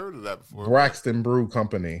yeah, I heard of that before." Braxton Brew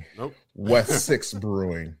Company. Nope. West Six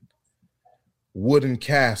Brewing. Wooden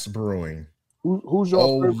Cast Brewing. Who's y'all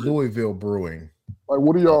Old favorite? Louisville Brewing. Like,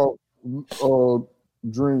 what do y'all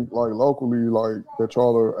drink like locally? Like that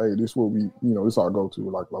y'all are. Hey, this what we. This our go to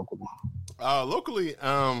like locally. Locally,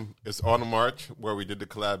 it's Autumn March where we did the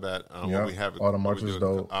collab at. Where we have Autumn March is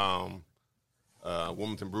dope.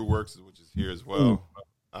 Wilmington Brew Works, which is here as well.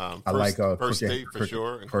 I like First State for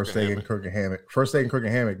sure. First State and Crooked Hammock. First State and Crooked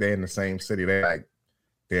Hammock. They in the same city. They like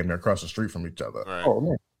damn near across the street from each other. Right. Oh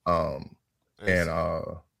man.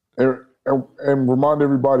 And remind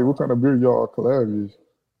everybody what kind of beer y'all collab is.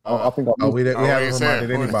 I think we haven't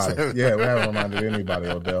reminded anybody. Yeah, we haven't reminded anybody,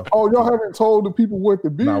 Odell. Oh, y'all haven't told the people what the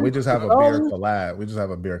beer. No, we just have a beer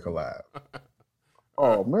collab.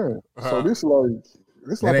 Oh man, so this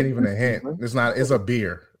it ain't even a hint. Man. It's not. It's a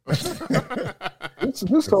beer. It's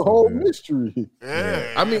the whole mystery.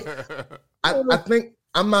 Yeah. I mean, I think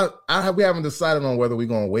we haven't decided on whether we're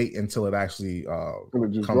gonna wait until it actually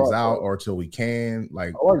comes out or till we can.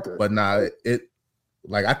 Like, I like that. But nah,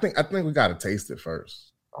 I think we gotta taste it first.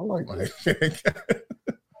 I like that.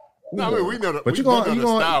 No, I mean we know the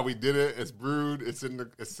style. We did it. It's brewed. It's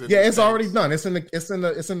already done. It's in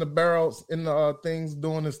the barrels in the things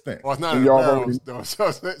doing this thing. Well, it's not in the barrels.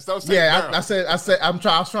 I said I was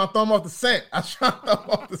trying to throw them off the scent.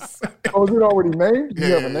 Oh, is it already named? Do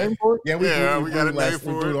you have a name for it? Yeah, we got a name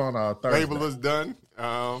for it. On Thursday. Label is done.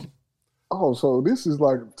 Oh, so this is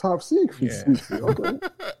like top secret. Yeah. Okay.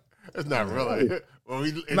 It's not really. Well,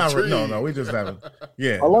 no, we just haven't.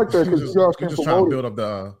 Yeah, I like that because you guys can just promote trying to build up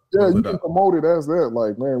the. Yeah, you can promote it as that.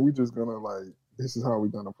 Like, man, we just gonna this is how we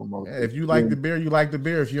gonna promote it. If you like the beer, you like the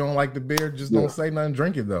beer. If you don't like the beer, just don't say nothing.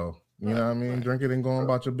 Drink it though. You know what I mean? Drink it and go on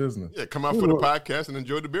about your business. Yeah, come out for the podcast and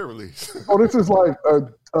enjoy the beer release. Oh, this is like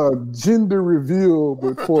a gender reveal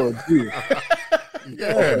before a beer.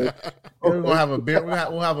 Yeah, we're gonna have a beer.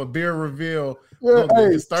 We'll have a beer reveal. Yeah,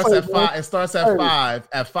 it starts at 5. It starts at 5.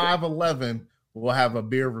 At 5:11, we'll have a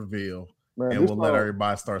beer reveal, and we'll let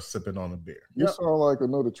everybody start sipping on the beer. You sound like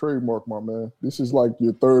another trademark, my man. This is like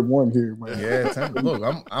your third one here, man. Yeah, look,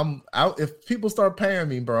 I'm out. If people start paying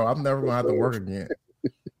me, bro, I'm never gonna have to work again.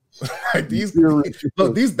 Like these, look,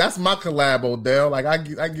 that's my collab, Odell. Like I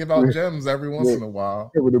give out gems every once in a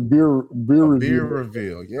while. Yeah, with a beer reveal. Beer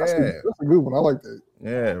reveal. Yeah, that's a good one. I like that.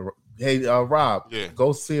 Yeah. Hey, Rob,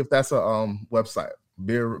 go see if that's a website,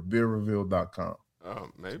 beerreveal.com.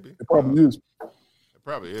 Maybe. It probably is. It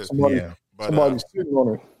probably is. Somebody's sitting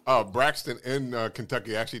on it. Braxton in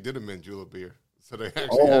Kentucky actually did a mint julep beer. So they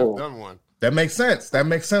actually have done one. That makes sense. That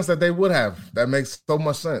makes sense that they would have. That makes so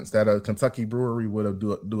much sense that a Kentucky brewery would have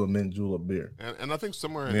do a mint julep beer. And I think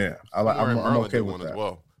somewhere I'm okay with one that as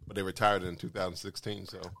well. But they retired in 2016,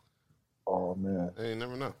 so. Oh man. You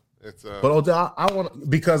never know. It's but Odell, I want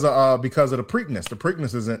because of the Preakness. The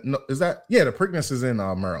Preakness the Preakness is in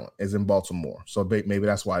Maryland, is in Baltimore. So maybe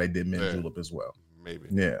that's why they did mint julep as well. Maybe.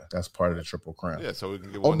 Yeah, that's part of the Triple Crown. Yeah, so we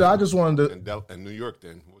can get one. I just wanted to in New York.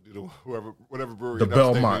 Then we'll do whatever brewery. The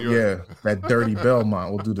Belmont, that dirty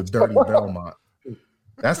Belmont. We'll do the dirty Belmont.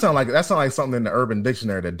 That sound like something in the Urban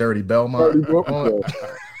Dictionary. The dirty Belmont.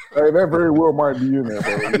 Hey, that very well might be in there,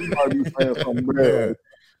 bro. You might be saying something bad.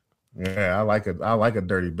 Yeah, I like a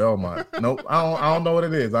dirty Belmont. Nope, I don't know what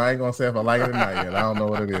it is. I ain't gonna say if I like it or not yet. I don't know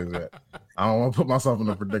what it is yet. I don't want to put myself in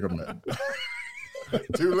a predicament.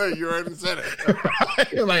 Too late. You already said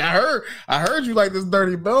it. Like I heard you like this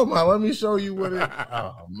dirty Belmont. Let me show you what it.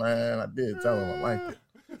 Oh man, I did tell him I liked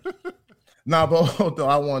it. Nah, but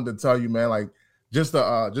I wanted to tell you, man, like just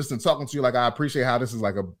in talking to you, like I appreciate how this is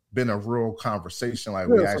like been a real conversation. Like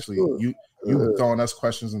we actually you throwing us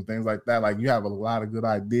questions and things like that. Like you have a lot of good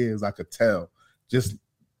ideas. I could tell just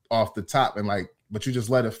off the top, and like, but you just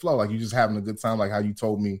let it flow. Like you just having a good time. Like how you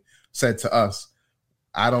said to us,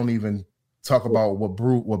 I don't even talk about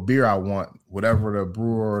what beer I want, whatever the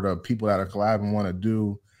brewer or the people that are collabing want to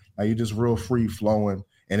do. Like you're just real free flowing,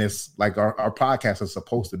 and it's like our podcast is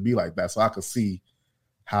supposed to be like that. So I could see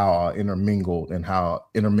how intermingled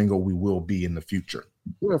we will be in the futhere.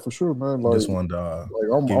 Yeah, for sure, man. Like, just wanted to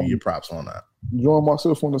give you your props on that. Enjoying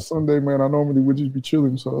myself on a Sunday, man. I normally would just be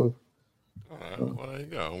chilling. So, well, there you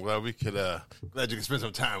go. I'm glad glad you can spend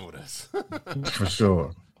some time with us. For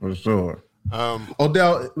sure.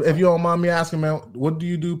 Odell, if you don't mind me asking, man, what do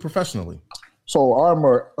you do professionally? So I'm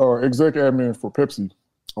a exec admin for Pepsi.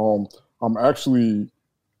 I'm actually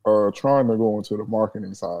trying to go into the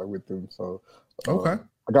marketing side with them. So, okay.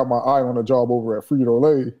 I got my eye on a job over at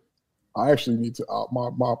Frito-Lay. I actually need to.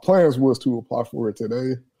 My plans was to apply for it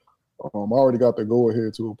today. I already got the go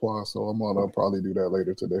ahead to apply, so I'm gonna probably do that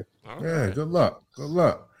later today. Okay. Yeah, good luck. Good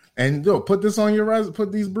luck. And yo, put this on your resume.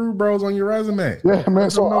 Put these Brew Bros on your resume. Yeah, man.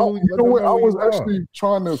 Let So them know you know what? I who was you are. actually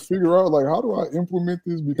trying to figure out like how do I implement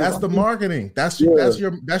this because That's the marketing. That's Yeah.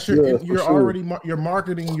 you're for already you're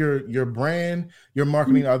marketing your brand. You're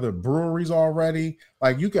marketing other breweries already.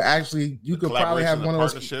 Like you could probably have Collaborations one and of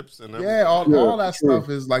those partnerships and Yeah, everything. all that sure. stuff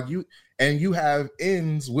is like you have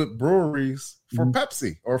ins with breweries for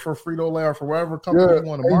Pepsi or for Frito-Lay or for whatever company you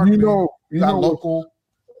want to and market. you got know local.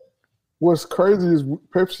 What's crazy is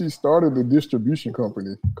Pepsi started a distribution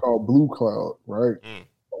company called Blue Cloud, right?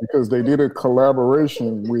 Because they did a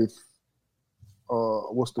collaboration with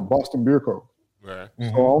what's the Boston Beer Co. Right. So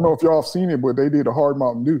I don't know if y'all have seen it, but they did a Hard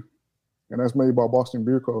Mountain Dew, and that's made by Boston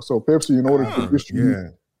Beer Co. So Pepsi, in order to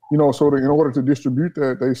distribute, in order to distribute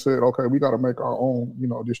that, they said, okay, we got to make our own,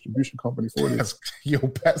 distribution company for this. Yo,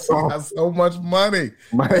 Pepsi has so much money.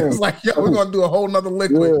 Man. It's like, yo, we're gonna do a whole nother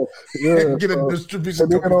liquid. Yeah, Get a distribution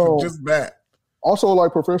company for just that. Also,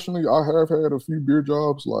 like professionally, I have had a few beer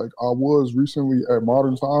jobs. Like I was recently at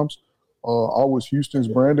Modern Times. I was Houston's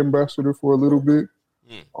brand ambassador for a little bit.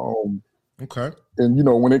 Okay.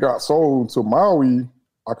 And when it got sold to Maui,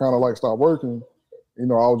 I kind of like stopped working. I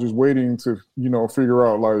was just waiting to, figure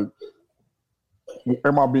out like,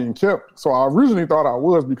 am I being kept? So I originally thought I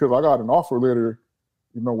was because I got an offer letter,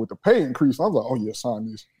 with the pay increase. I was like, oh yeah, sign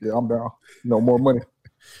this. Yeah, I'm down. More money.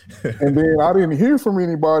 And then I didn't hear from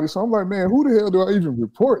anybody. So I'm like, man, who the hell do I even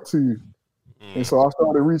report to? And so I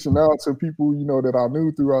started reaching out to people, that I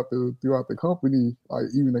knew throughout the company, like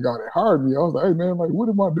even the guy that hired me. I was like, hey man, like, what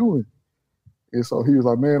am I doing? And so he was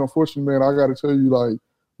like, man, unfortunately, man, I got to tell you, like,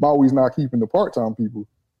 Maui's not keeping the part-time people.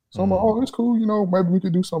 So I'm like, oh, it's cool. Maybe we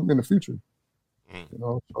could do something in the future.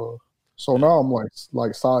 So now I'm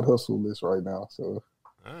like side hustle list right now. So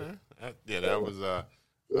all right. That was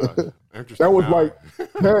interesting. That was like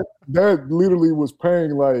that literally was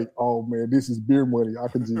paying like, oh man, this is beer money. I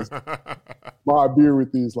can just buy beer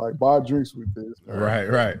with this, like buy drinks with this.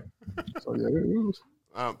 Right. So yeah, it was.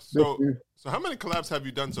 So how many collabs have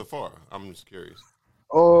you done so far? I'm just curious.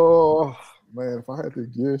 Oh man, if I had to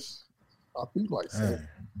guess, I think like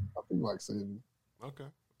 7. Okay.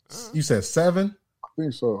 You said 7? I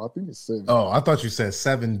think so. I think it's 7. Oh, I thought you said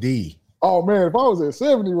 7D. Oh man, if I was at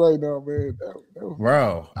 70 right now, man, that was,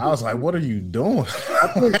 bro, I was like, what are you doing?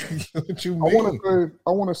 What you mean?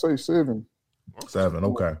 I want to say 7. 7,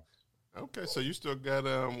 okay. Okay, so you still got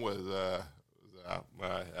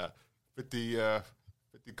 50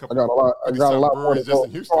 couple. I got a lot more to just go.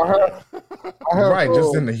 in Houston. I have right,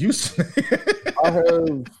 just in the Houston.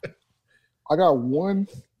 I got one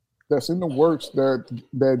that's in the works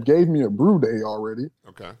that gave me a brew day already.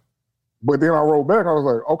 Okay. But then I rolled back. I was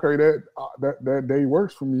like, okay, that day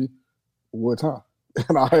works for me. What time?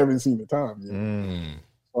 And I haven't seen the time yet.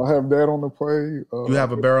 So I have that on the play. You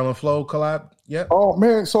have a Barrel and Flow collab yet? Oh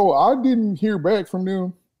man, so I didn't hear back from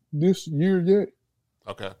them this year yet.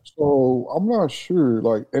 Okay. So I'm not sure.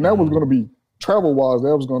 Like, and that was going to be travel wise.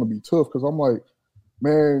 That was going to be tough because I'm like,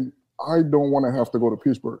 man, I don't want to have to go to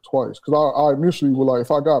Pittsburgh twice. Because I initially was like,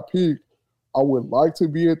 if I got picked, I would like to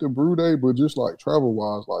be at the brew day, but just like travel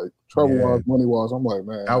wise, money wise, I'm like,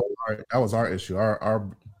 man, that was our issue. Our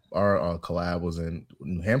collab was in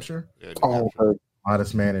New Hampshire. Yeah, okay.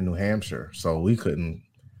 Modest Man in New Hampshire, so we couldn't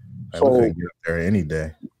get up there any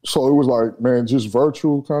day. So it was like, man, just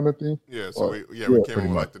virtual kind of thing. Yeah. So we came up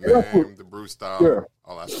with like the name, the brew style,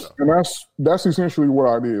 all that stuff. And that's essentially what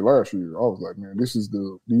I did last year. I was like, man,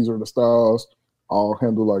 these are the styles. I'll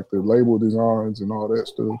handle like the label designs and all that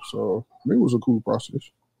stuff. So it was a cool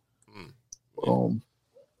process.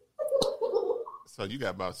 So you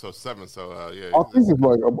got about 7. So I think it's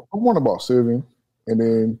like I want about 7, and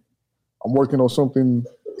then I'm working on something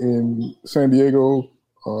in San Diego.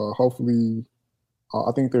 Hopefully,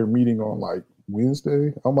 I think they're meeting on like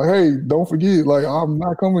Wednesday. I'm like, hey, don't forget, like I'm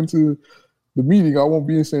not coming to the meeting. I won't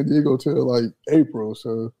be in San Diego till like April.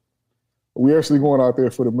 So we're actually going out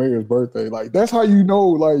there for the mayor's birthday. Like that's how you know,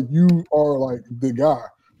 like you are like the guy.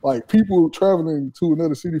 Like people traveling to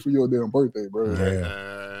another city for your damn birthday, bro.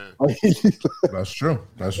 Yeah. That's true.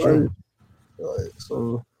 That's true.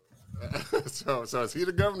 So is he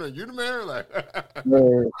the governor? You the mayor? Like,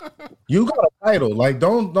 you got a title. Like,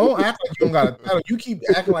 don't act like you don't got a title. You keep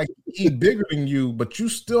acting like he's bigger than you, but you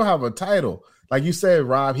still have a title. Like you said,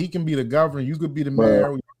 Rob, he can be the governor. You could be the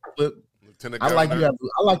mayor. I like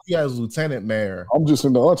you as lieutenant mayor. I'm just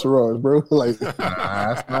in the entourage, bro. Like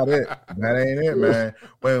that's not it. That ain't it, man.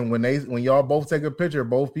 When y'all both take a picture,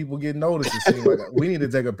 both people get noticed. It seems like we need to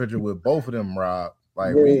take a picture with both of them, Rob.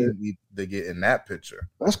 Like we need to get in that picture.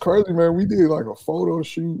 That's crazy, man. We did like a photo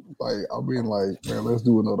shoot. Like I've been like, man, let's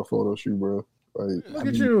do another photo shoot, bro. Like, Look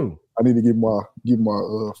at you. I need to get my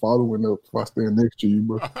following up if I stand next to you,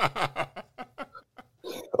 bro.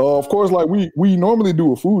 Of course, like we normally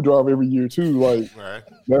do a food drive every year too. Like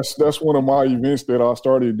that's one of my events that I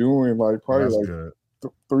started doing like probably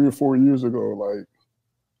 3 or 4 years ago. Like,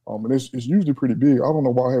 and it's usually pretty big. I don't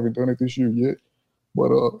know why I haven't done it this year yet, but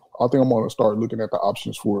I think I'm gonna start looking at the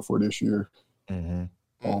options for this year.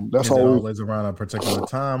 Mm-hmm. That's is always around a particular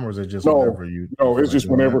time, or is it just whenever you? No, it's just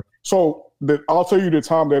whenever. That? So I'll tell you the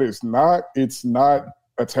time that it's not. It's not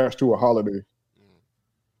attached to a holiday,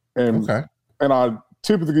 and I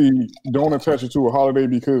typically don't attach it to a holiday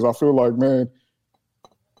because I feel like, man,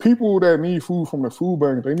 people that need food from the food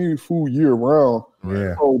bank, they need food year round.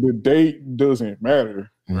 Yeah. So the date doesn't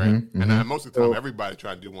matter. Right. Mm-hmm. And most of the time, everybody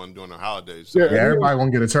try to do one during the holidays. So. Yeah, everybody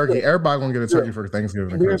gonna get a turkey. Everybody gonna get a turkey for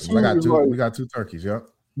Thanksgiving and Christmas. We got 2 turkeys, yeah.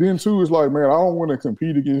 Then too is like, man, I don't want to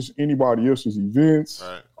compete against anybody else's events.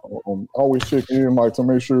 Right. Always check in like to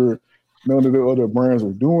make sure none of the other brands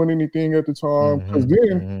are doing anything at the time. Because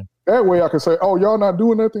that way I can say, oh, y'all not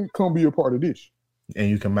doing nothing, come be a part of this. And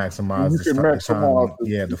you can maximize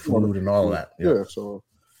the food and all that. Yeah, so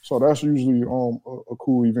that's usually a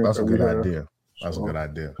cool event. That's a good idea. That's a good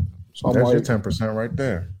idea. So there's your 10% right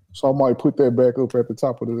there. So I might put that back up at the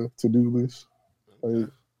top of the to-do list. Like,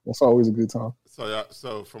 that's always a good time.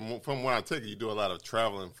 So from what I take it, you do a lot of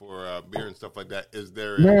traveling for beer and stuff like that. Is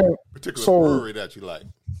there a particular brewery that you like?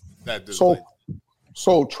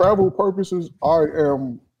 So travel purposes, I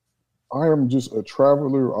am just a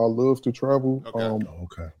traveler. I love to travel.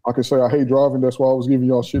 Okay. I can say I hate driving. That's why I was giving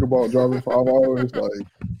y'all shit about driving 5 hours. Like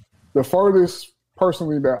the furthest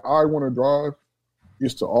personally that I want to drive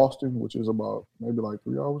is to Austin, which is about maybe like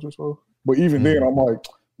 3 hours or so. But even then, I'm like,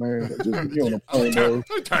 man, just get me on the plane, bro.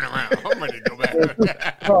 Turn around. I'm ready to go back.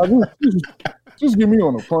 Just get me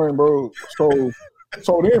on the plane, bro. So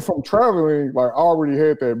then from traveling, like I already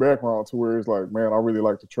had that background to where it's like, man, I really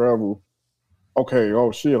like to travel. Okay,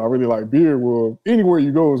 oh shit, I really like beer. Well, anywhere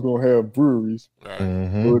you go is gonna have breweries. Right.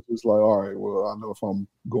 So it's just like, all right, well, I know if I'm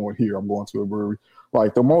going here, I'm going to a brewery.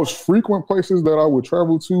 Like the most frequent places that I would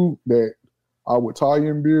travel to that I would tie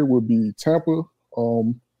in beer would be Tampa.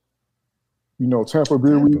 Tampa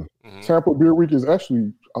Beer Week. Mm-hmm. Tampa Beer Week is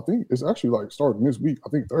actually, I think it's actually like starting this week. I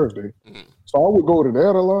think Thursday. Mm-hmm. So I would go to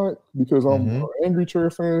that a lot because I'm an Angry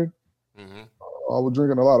Chair fan. Mm-hmm. I was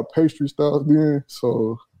drinking a lot of pastry styles then.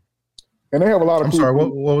 So, and they have a lot of. I'm sorry.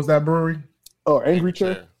 What was that brewery? Angry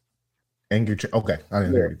Chair. Angry Chair. Okay, I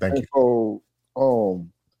didn't hear you. Thank you. So,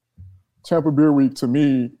 Tampa Beer Week to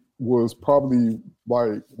me was probably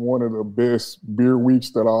like one of the best beer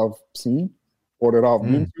weeks that I've seen or that I've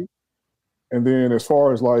been to. And then as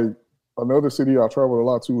far as like another city I traveled a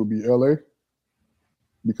lot to would be LA,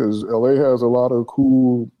 because LA has a lot of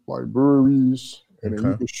cool like breweries, and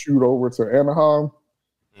then you can shoot over to Anaheim.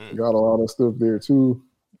 You got a lot of stuff there too.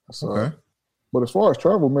 So, but as far as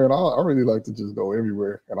travel, man, I really like to just go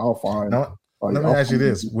everywhere, and I'll find. Now, let me ask you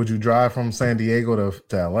this: would you drive from San Diego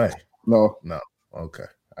to LA? No. Okay.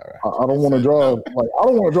 All right. I don't want to drive. Like I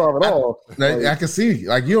don't want to drive at all. I can see.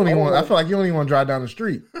 Like you don't even want. I feel like you don't even want to drive down the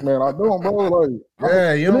street. Man, I don't, bro.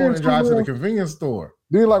 Like you don't want to drive to the convenience store.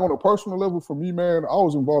 Then, like on a personal level, for me, man, I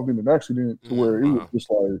was involved in an accident to where it was just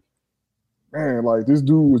like, man, like this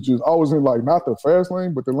dude was just. I was in like not the fast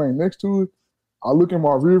lane, but the lane next to it. I look in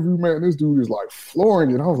my rear view, man. This dude is like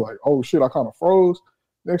flooring it. I was like, oh shit! I kind of froze.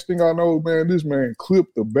 Next thing I know, man, this man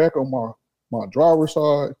clipped the back of my driver's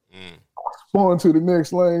side. Spun to the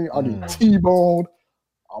next lane. I get T-boned.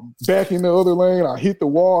 I'm back in the other lane. I hit the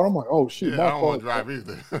wall. I'm like, oh shit! I don't want to drive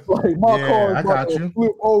either. Like my car is about to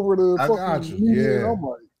flip over the fucking median. Yeah. I'm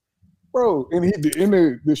like, bro. And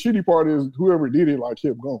the shitty part is whoever did it like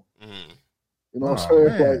kept going. You know what I'm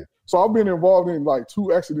saying? Like, so I've been involved in like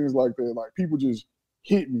 2 accidents like that. Like people just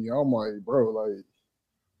hit me. I'm like, bro, like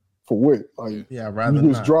for what? Like, rather you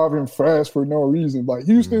just driving fast for no reason. Like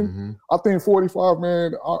Houston, I think 45,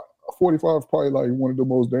 man. 45 is probably like one of the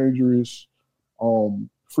most dangerous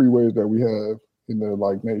freeways that we have in the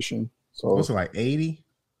like nation. So what's it like 80?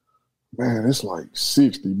 Man, it's like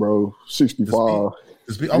 60, bro. 65.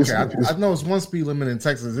 I know it's one speed limit in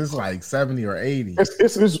Texas. It's like 70 or 80.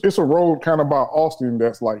 It's a road kind of by Austin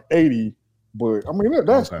that's like 80, but I mean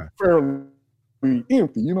that's fairly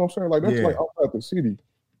empty. You know what I'm saying? Like that's like outside the city.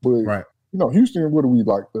 But Houston, what are we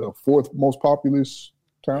like the 4th most populous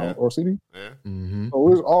town or city? So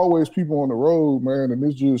there's always people on the road, man, and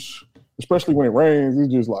it's just, especially when it rains,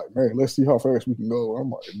 it's just like, man, let's see how fast we can go.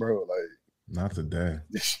 I'm like, bro, like Not today.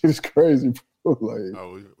 This shit is crazy, bro. Like,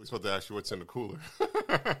 Oh, we're supposed to ask you what's in the cooler.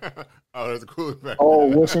 Oh, there's a cooler back oh,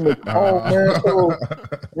 there. what's in the? Oh man, so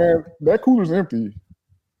man, that cooler's empty.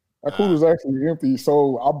 That cooler's actually empty.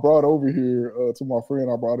 So I brought over here to my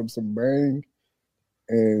friend. I brought him some Bang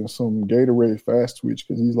and some Gatorade Fast Twitch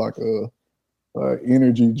because he's like a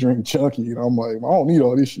energy drink junkie, and I'm like, I don't need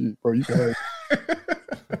all this shit, bro. You can have.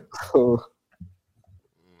 So,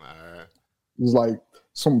 it's like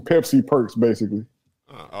some Pepsi perks, basically.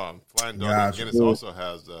 Flying Dog Guinness also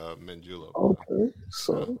has Menjulo. Okay,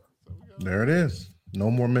 so there it is.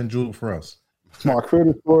 No more Menjulo for us. My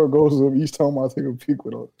credit score goes up each time I take a peek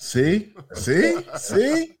with it. See?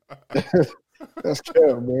 That's cap,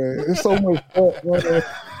 man. It's so much fun, man.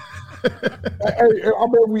 Hey, I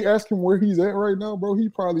bet we ask him where he's at right now, bro. He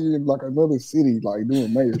probably in like another city, like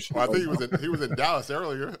doing mayor shit. Well, I think he was in Dallas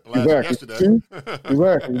earlier, yesterday.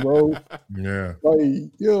 Exactly, bro. Yeah. Like,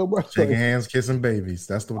 yeah, bro. Shaking hands, kissing babies.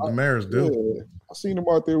 That's what the mayors do. Yeah. I seen him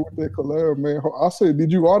out there with that collab, man. I said,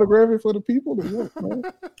 did you autograph it for the people? Man?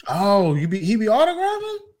 Oh, he be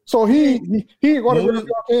autographing? So he ain't autographed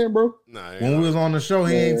y'all can, bro. Nah, when we was on the show,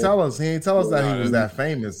 he ain't tell us. He ain't tell us that he was that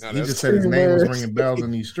famous. He just said his name was ringing bells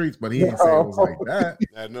in these streets, but he ain't say it was like that.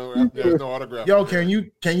 There's no autograph. Yo, can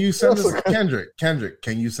you send us Kendrick?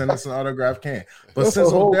 Can you send us an autograph can? But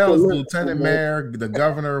since Odell's lieutenant mayor, the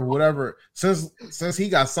governor, whatever, since he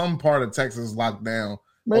got some part of Texas locked down,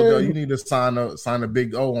 Odell, you need to sign a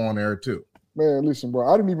big O on there too. Man, listen,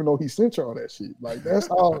 bro. I didn't even know he sent y'all that shit. Like that's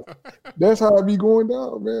how it be going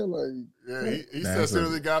down, man. Like, yeah, he said as soon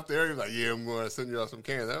as he got there, he was like, "Yeah, I'm going to send y'all some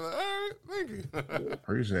cans." I was like, "All right, thank you."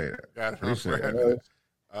 Appreciate it. Appreciate it.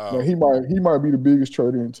 Man, he might be the biggest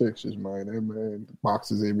trader in Texas, man. That man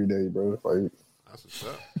boxes every day, bro. Like, that's what's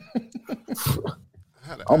up.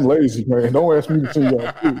 I'm lazy, man. Don't ask me to send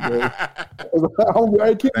y'all shit, man.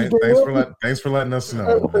 Thanks for letting us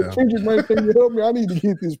know. Kendrick, man, can you help me? I need to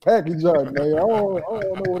get this package out, man. I don't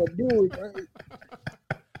know what I'm doing, man.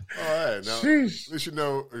 All right, now at least you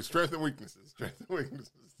know strengths and weaknesses.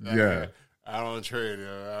 Yeah. I don't trade.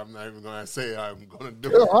 I'm not even going to say I'm going to do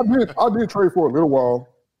it. I did trade for a little while.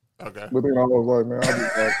 Okay, but then I was like, man, I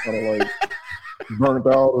was kind of like burnt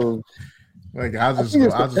out of. Like I just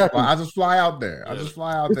fly out there. I just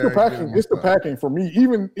fly out there. It's the packing for me.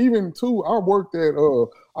 Even too. I worked at.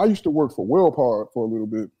 I used to work for WellPod for a little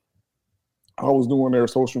bit. I was doing their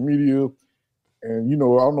social media, and I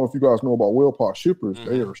don't know if you guys know about WellPod shippers.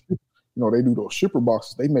 Mm-hmm. They do those shipper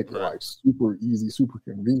boxes. They make it like super easy, super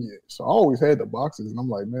convenient. So I always had the boxes, and I'm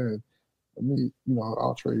like, man, let me,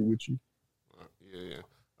 I'll trade with you. Yeah.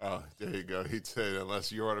 Oh, there you go. He said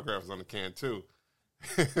unless your autograph is on the can too.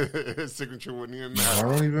 His signature wouldn't even matter.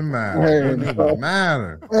 Don't even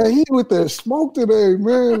matter. Man, he with that smoke today,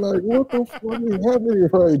 man. Like, what the fuck is happening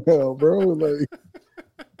right now, bro? Like,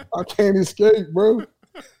 I can't escape, bro.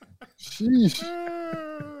 Sheesh.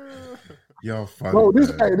 Yo, funny, bro. This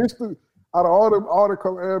out of all the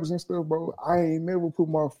collabs and stuff, bro. I ain't never put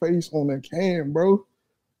my face on that can, bro.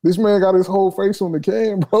 This man got his whole face on the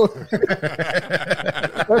can, bro.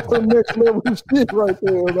 That's the next level shit right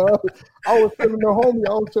there, dog. I was telling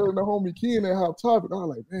the homie Ken at Hot Topic. I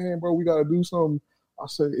was like, man, bro, we gotta do something. I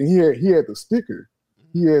said, and he had the sticker.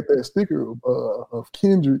 He had that sticker of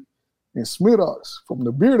Kendrick and Smidox from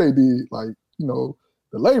the beer they did. Like, the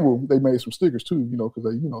label, they made some stickers too, because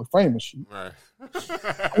they, famous shit. Right.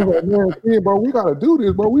 I was like, man, bro, we gotta do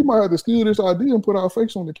this, bro. We might have to steal this idea and put our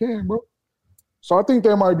face on the can, bro. So I think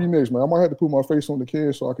that might be next, man. I might have to put my face on the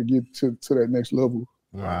can so I could get to that next level.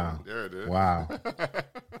 Wow. There it is. Wow.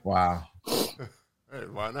 Hey,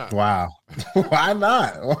 why not? Wow. Why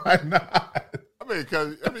not? I mean,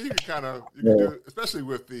 because you can do, especially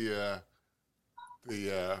with the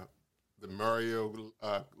Mario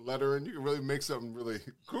lettering, you can really make something really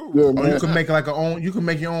cool. Yeah, or you can make you can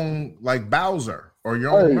make your own like Bowser or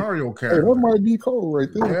your own Mario character. That might be cool right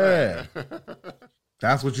there. Yeah.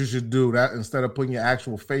 That's what you should do. That instead of putting your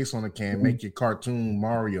actual face on the can, make your cartoon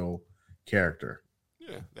Mario character.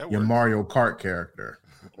 Yeah, that your works. Mario Kart character.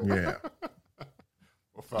 Yeah,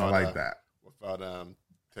 I like that. Without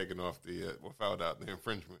taking off without the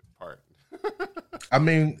infringement part. I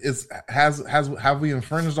mean, have we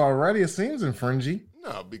infringed already? It seems infringing.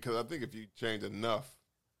 No, because I think if you change enough,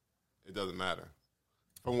 it doesn't matter.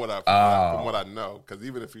 From what I know, because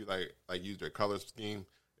even if you like use their color scheme.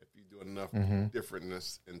 Do enough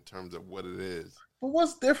differentness in terms of what it is. But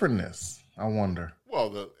what's differentness? I wonder.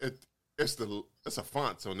 Well, it's a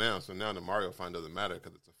font. So now the Mario font doesn't matter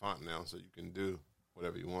because it's a font now. So you can do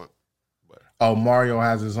whatever you want. But Oh, Mario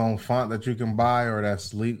has his own font that you can buy, or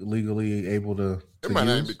that's legally able to it might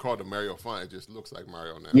not even use? be called the Mario font. It just looks like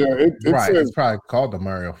Mario now. Yeah, it Right, says it's probably called the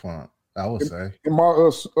Mario font. I would say. in my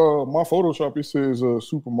my Photoshop. It says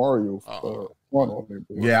Super Mario font on there.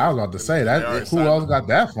 Yeah, I was about to say They that. already Who signed else it. got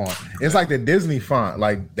that font? It's like the Disney font.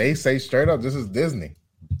 Like they say straight up, this is Disney.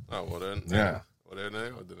 Oh well, then Yeah. Well, then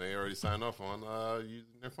they already signed off on using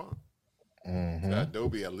their font. Mhm. To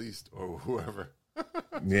Adobe at least, or whoever.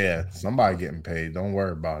 Yeah, somebody getting paid. Don't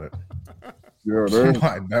worry about it. Yeah, there's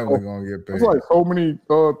Somebody definitely gonna get paid. there's like so many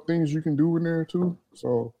things you can do in there too.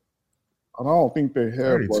 So and I don't think they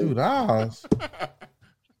have $32.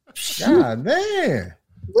 God damn.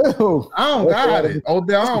 No, I don't got it.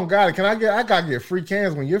 Odell, I don't got it. I gotta get free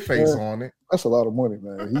cans when your face on it. that's a lot of money,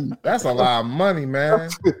 man. That's a lot of money, man.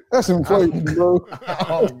 That's inflation, bro.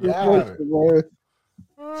 Oh, got it. Man.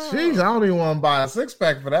 Jeez, I don't even want to buy a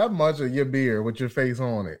 6-pack for that much of your beer with your face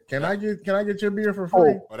on it. Can I get your beer for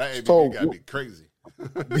free? Well, that ABV So- gotta be crazy.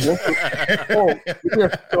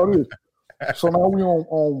 So now we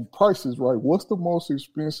on prices, right? What's the most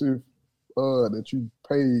expensive that you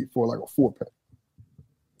paid for like a 4-pack?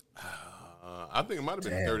 I think it might have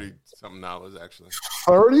been $30-something actually.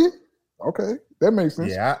 30? Okay, that makes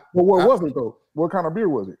sense. Yeah. But what was it though? What kind of beer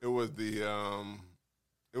was it? It was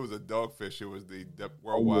it was a Dogfish. It was the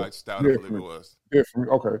worldwide stout. Yeah, I believe it was. Different.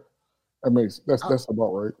 Okay, that's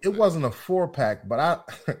about right. It wasn't a 4-pack, but I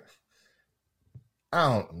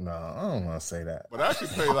don't know. I don't want to say that. But I actually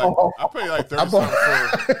paid like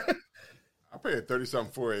 30-something for. I paid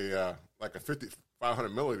 30-something for a like a 500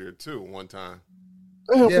 milliliter too one time.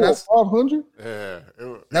 Damn, that's 500. Yeah,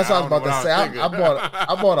 That's what I was about to say. I bought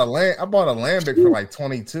a lambic for like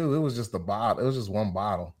 22. It was just a bottle. It was just one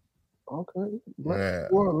bottle. Okay. Yeah.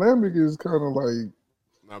 Well, lambic is kind of like,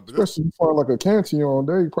 especially if you find like a Cantillon,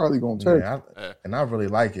 they probably gonna take. And I really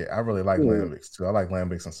like it. I really like lambics too. I like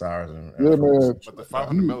lambics and sours. And man. But the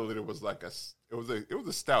 500 milliliter was like it was a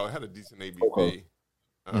stout. It had a decent ABV. Okay.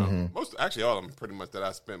 Actually all of them pretty much that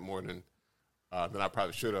I spent more than I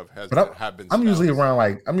probably should have. I'm usually around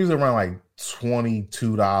like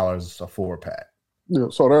 $22 a 4-pack. Yeah,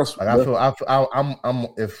 so that's like I feel I'm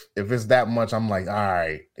if it's that much, I'm like, all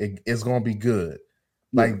right, it's gonna be good.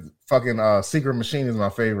 Like fucking Secret Machine is my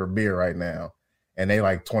favorite beer right now, and they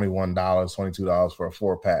like $21, $22 for a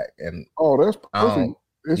 4-pack, and that's perfect.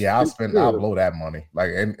 I'll blow that money.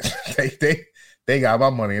 Like, and they got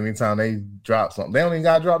my money anytime they drop something. They don't even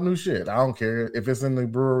gotta drop new shit. I don't care if it's in the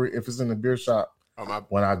brewery, if it's in the beer shop.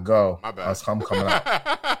 When I go, I'm coming out.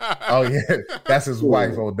 Oh yeah, that's his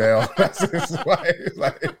wife, Odell. That's his wife. It's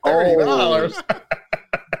like $30.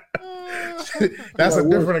 That's a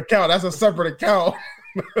different account. That's a separate account.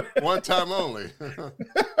 One time only. So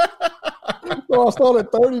I saw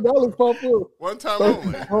that $30 pop up. One time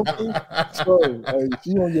only. Hey,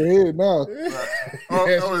 she on your head now.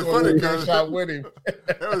 It was funny because shot with him.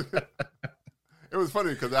 It was funny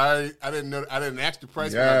because I didn't ask the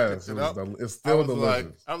price. Yes, it's still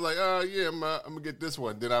delicious. I was like, yeah, I'm gonna get this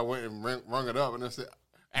one. Then I went and rung it up, and I said,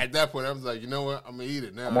 at that point, I was like, you know what, I'm gonna eat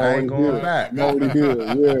it now. I ain't going back. I'm already here.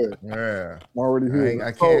 Yeah. I'm already here.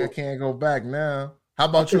 I can't go back now. How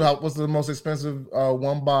about you? What's the most expensive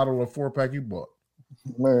one bottle or 4-pack you bought?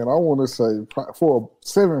 Man, I want to say for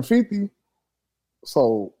 $7.50.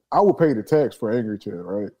 So I would pay the tax for Angry Chair,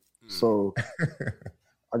 right? So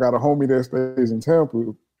I got a homie that stays in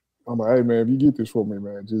Tampa. I'm like, hey man, if you get this for me,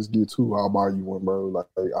 man, just get 2. I'll buy you one, bro. Like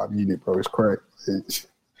I need it, bro. It's crack.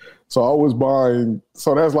 So I was buying.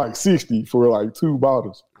 So that's like $60 for like 2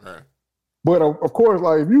 bottles. Right. But of course,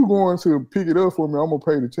 like if you going to pick it up for me, I'm gonna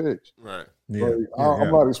pay the tax. Right. Yeah. Like,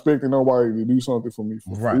 I'm not expecting nobody to do something for me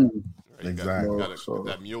for free. Exactly. Got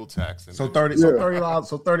that mule tax. So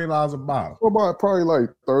 $30 a bottle. So about probably like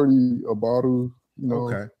 30 a bottle. You know.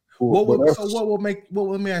 Okay.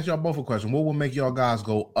 Let me ask y'all both a question. What will make y'all guys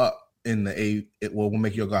go up in what will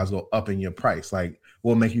make your guys go up in your price? Like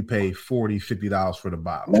what will make you pay $40, $50 for the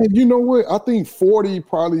bottle? Man, you know what? I think 40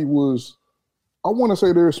 probably was. I want to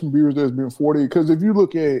say there's some beers that's been 40 because if you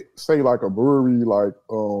look at say like a brewery like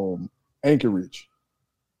Anchorage,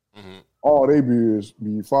 all they beers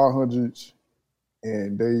be 500s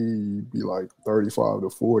and they be like 35 to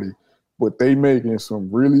 40, but they making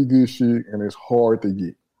some really good shit and it's hard to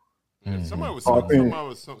get. Somebody was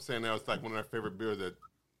saying that was like one of their favorite beers that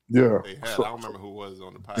they had. I don't remember who was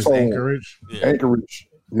on the podcast. Is Anchorage? Yeah. Anchorage.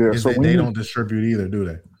 Yeah. So they don't distribute either, do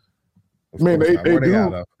they? Man, they do.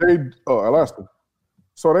 Alaska.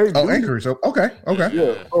 So they Anchorage. Okay.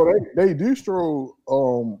 Yeah. So they distro.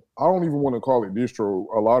 I don't even want to call it distro.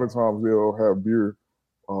 A lot of times they'll have beer,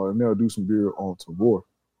 and they'll do some beer on Tavor.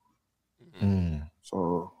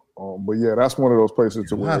 So But yeah, that's one of those places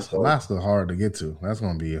to where Alaska hard to get to. That's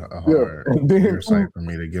gonna be a hard and then beer site for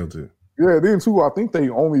me to go to. Yeah, then too, I think they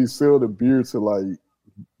only sell the beer to like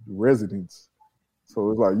residents. So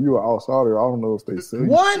it's like you an outsider. I don't know if they sell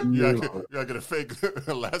what? You gotta get a fake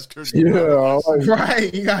Alaska. Yeah, like,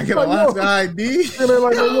 right. You gotta get Alaska ID. And they're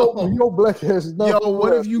like, yo, black ass is not. Yo,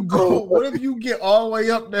 what if you go? What if you get all the way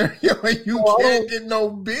up there? Yo, and you can't get no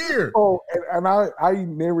beer. Oh, and I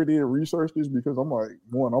never did research this because I'm like,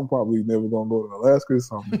 one, I'm probably never gonna go to Alaska.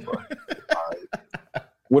 So I'm like, all right,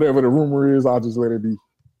 whatever the rumor is, I'll just let it be.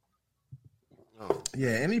 Yeah,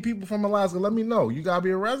 any people from Alaska, let me know. You gotta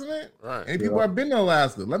be a resident. Right. Any people have been to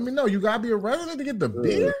Alaska, let me know. You gotta be a resident to get the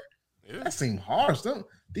beer. Yeah. That seems harsh.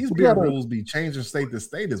 These beer rules be changing state to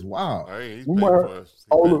state is wild. All right, he's paying for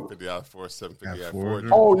 $50 for $750 at Forger.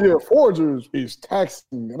 Oh yeah, Forgers is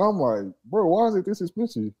taxing, and I'm like, bro, why is it this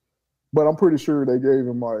expensive? But I'm pretty sure they gave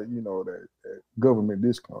him like that government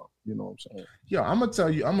discount. You know what I'm saying? Yo, I'm gonna tell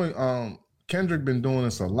you, Kendrick been doing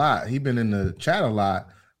this a lot. He been in the chat a lot.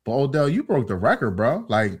 But Odell, you broke the record, bro.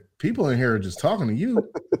 Like people in here are just talking to you.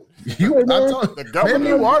 Maybe you are the governor. Maybe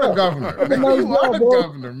you are the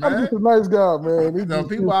governor, man. I'm just a nice guy, man.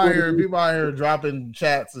 People out here dropping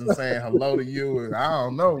chats and saying hello to you, and I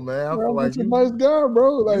don't know, man. I feel like you're a nice guy,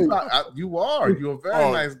 bro. Like you are. You're a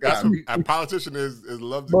very nice guy. A politician is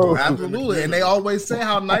loved to go. Absolutely, and they always say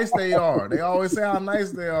how nice they are. They always say how nice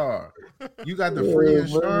they are. You got the free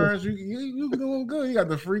insurance. You doing good. You got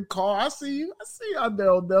the free car. I see you out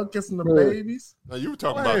there, Odell, kissing the babies. Now you were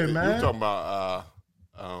talking about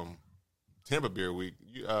Tampa Beer Week.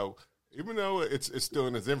 Even though it's still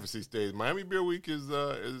in its infancy stage, Miami Beer Week is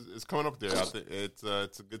coming up there. I think it's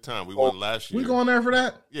a good time. We won last year. We going there for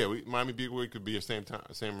that? Yeah, Miami Beer Week could be the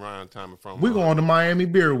same round time from. We going to Miami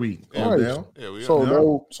Beer Week. Yeah,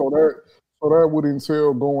 So that would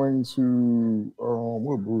entail going to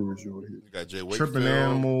what breweries you here? You got Jay Wakefield,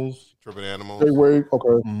 Tripping Animals. Jay Wake,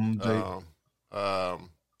 okay.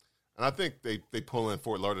 And I think they pull in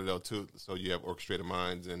Fort Lauderdale too, so you have Orchestrated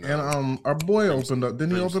Minds and our boy opened up.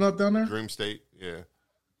 Didn't he open up down there? Dream State, yeah.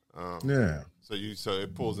 Yeah. So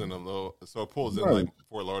it pulls in like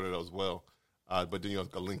Fort Lauderdale as well. But then you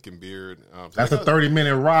have a Lincoln Beard. That's a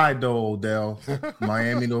 30-minute ride, though, Odell.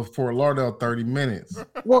 Miami to Fort Lauderdale, 30 minutes.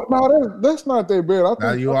 Well, no, that's not that bad.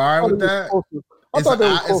 Now you all right with that?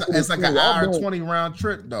 It's like an hour 20 round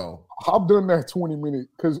trip, though. I've done that 20 minutes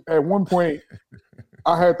because at one point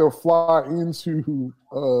I had to fly into,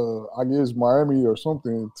 I guess, Miami or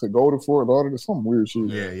something to go to Fort Lauderdale. Some weird shit.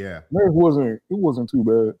 Yeah. It wasn't too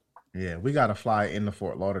bad. Yeah, we got to fly into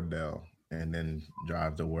Fort Lauderdale and then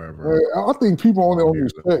drive to wherever. I think people only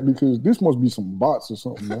understand because this must be some bots or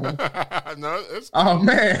something, man. No, oh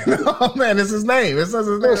man, it's his name. It says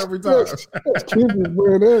his name every time. That's Kendrick,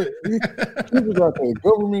 bro. Kendrick got that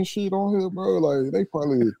government shit on here, bro. Like they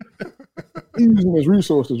probably using his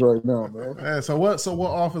resources right now, man. Yeah, so what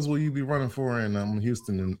office will you be running for in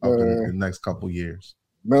Houston in the next couple years?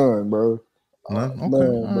 None, bro. None? Okay.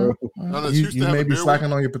 None, bro. You may be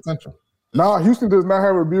slacking on your potential. Nah, Houston does not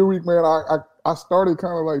have a beer week, man. I started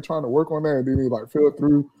kind of like trying to work on that, and then it like fell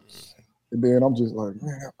through. And then I'm just like,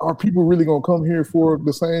 man, are people really gonna come here for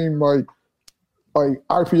the same like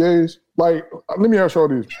IPAs? Like, let me ask y'all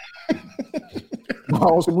this.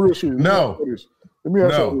 On some real shit. No. Let me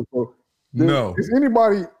ask y'all this, bro. No. Is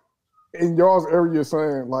anybody in y'all's area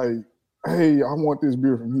saying like, hey, I want this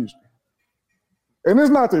beer from Houston? And it's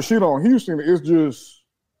not the shit on Houston, it's just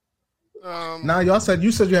now you said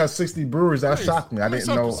you have 60 breweries. That shocked me. I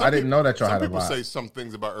didn't know that y'all had a lot. Some people say some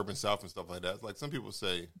things about Urban South and stuff like that. Like some people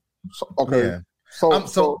say, okay. Yeah. So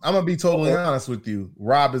I'm gonna be totally honest with you.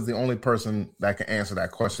 Rob is the only person that can answer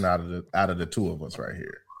that question out of the two of us right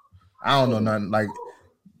here. I don't know nothing. Like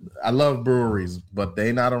I love breweries, but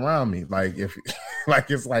they not around me. Like if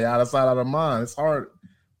it's like out of sight, out of mind. It's hard.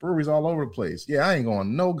 Breweries all over the place. Yeah, I ain't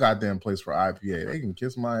going no goddamn place for IPA. They can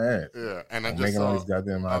kiss my ass. Yeah, and I just saw,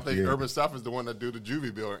 I think Urban South is the one that do the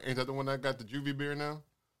Juvie beer. Ain't that the one that got the Juvie beer now?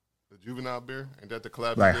 The juvenile beer? Ain't that the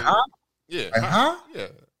collab? Like huh? Yeah. Like huh? Yeah.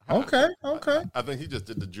 Okay. I think he just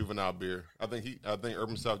did the juvenile beer. I think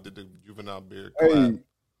Urban South did the juvenile beer collab. Hey,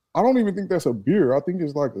 I don't even think that's a beer. I think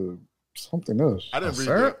it's like something else. I didn't read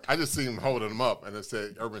that. I just seen him holding them up, and it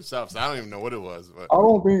said Urban South. So I don't even know what it was. But I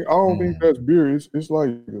don't think that's beer. It's like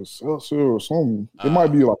a seltzer or something. It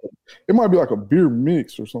might be like a beer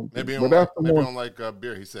mix or something. Maybe on like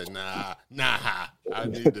beer. He said, nah. I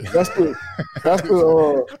need this. That's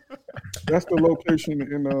the location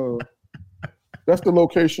in that's the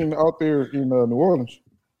location out there in New Orleans.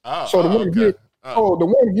 So the one here. Oh, the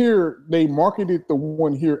one here, they marketed the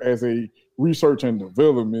one here as a research and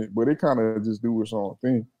development, but it kind of just do its own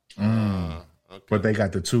thing. Okay. But they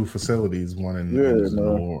got the 2 facilities, one in New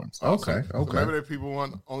Orleans. Okay. So maybe the people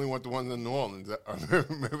only want the ones in New Orleans. Or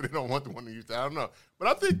maybe they don't want the one in Houston. I don't know. But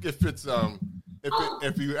I think if it's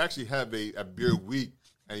if you actually have a beer week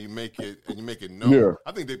and you make it known,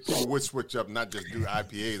 I think that people would switch up, not just do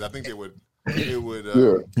IPAs. I think they would. It would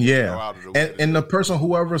go out of the way. And the person,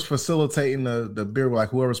 whoever's facilitating the beer, like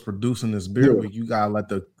whoever's producing this beer week, you gotta let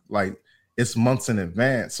it's months in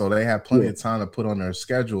advance, so they have plenty of time to put on their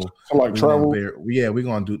schedule. So like travel, we're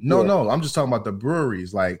gonna do no. I'm just talking about the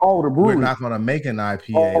breweries. Like, the breweries. We're not gonna make an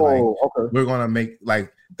IPA. Okay. We're gonna make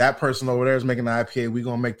that person over there is making the IPA. We're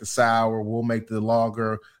gonna make the sour. We'll make the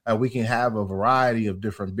lager. We can have a variety of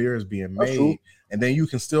different beers being made, and then you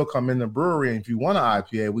can still come in the brewery. And if you want an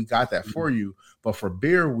IPA, we got that for you. But for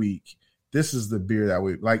beer week, this is the beer that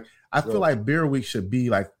we like. I feel like beer week should be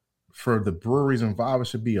like, for the breweries involved, it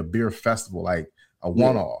should be a beer festival, like a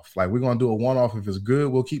one-off. Like, we're gonna do a one-off. If it's good,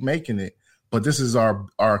 we'll keep making it. But this is our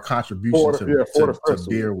contribution to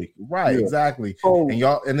beer week, right? Yeah. Exactly.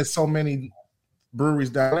 And there's so many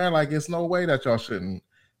breweries down there. Like, it's no way that y'all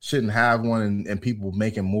shouldn't have one, and people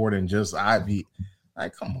making more than just IB.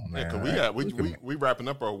 Like, come on, man. Yeah, we wrapping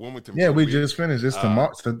up our Wilmington. Yeah, we just finished this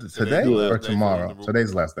tomorrow, today or tomorrow.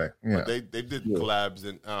 Today's the last day. Yeah, but they did collabs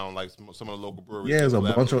in like some of the local breweries. Yeah, it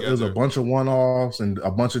was a bunch of one-offs and a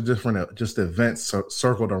bunch of different just events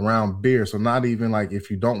circled around beer. So not even like, if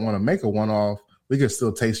you don't want to make a one-off, we could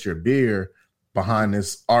still taste your beer behind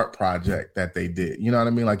this art project that they did. You know what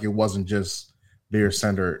I mean? Like, it wasn't just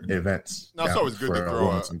beer-centered events. No, it's always good to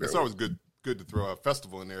throw. It's always good to throw a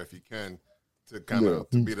festival in there if you can. To kind of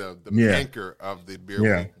to be the anchor of the beer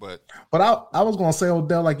week, but I was gonna say,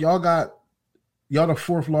 Odell, like, y'all the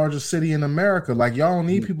 4th largest city in America. Like, y'all don't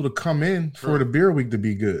need people to come in for the beer week to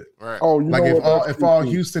be good. Right. Oh, like, if all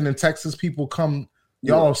Houston and Texas people come,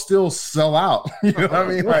 y'all still sell out. You know what I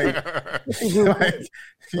mean? Like,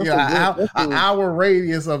 an hour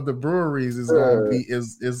radius of the breweries is gonna be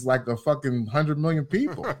is like a fucking 100 million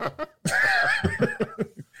people.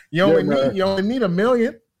 You only need 1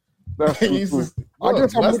 million. That's I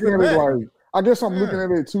guess I'm looking at it I guess I'm looking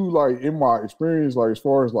at it too, like, in my experience, like, as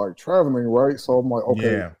far as like traveling, right? So I'm like,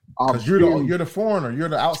 okay, because you're the foreigner, you're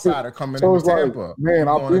the outsider coming into Tampa. Like, man,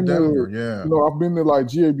 I've been Denver, there. I've been to like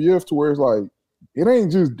GABF to where it's like, it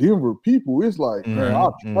ain't just Denver people. It's like, man, I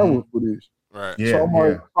travel for this. Right. Yeah, so I'm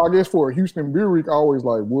like, I guess for a Houston Beer Week, I always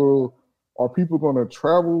like, well, are people going to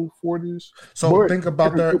travel for this? So think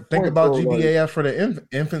about GBAF for the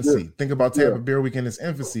infancy. Think about Tampa Beer Week in its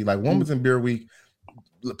infancy. Like, Wilmington Beer Week,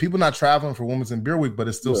 people not traveling for Wilmington Beer Week, but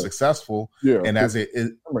it's still successful. Yeah. And as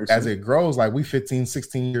it grows, like, we 15,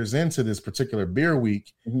 16 years into this particular beer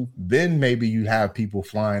week, then maybe you have people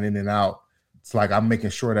flying in and out. It's like, I'm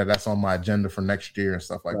making sure that that's on my agenda for next year and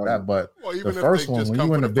stuff like that. But even the first one, when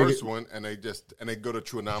you in the first one and they go to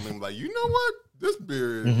True Anomaly, like, you know what? This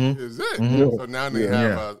beer is it. So now they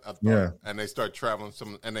have a thought, and they start traveling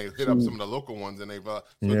and they hit up some of the local ones, and they've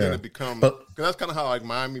then it becomes, because that's kind of how like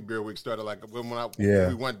Miami Beer Week started. Like, when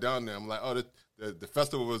we went down there, I'm like, oh, the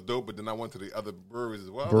festival was dope, but then I went to the other breweries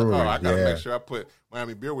as well. I gotta make sure I put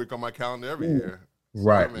Miami Beer Week on my calendar every year.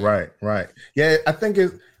 Right. Yeah, I think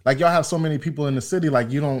it's like, y'all have so many people in the city, like,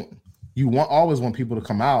 you always want people to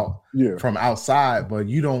come out from outside, but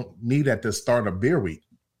you don't need that to start a beer week.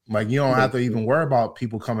 Like, you don't have to even worry about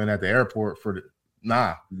people coming at the airport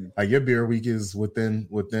like, your beer week is within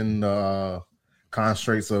the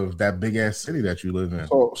constraints of that big ass city that you live in.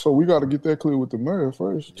 So we got to get that clear with the mayor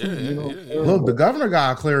first. Look, the governor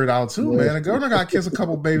got to clear it out too, man. The governor got to kiss a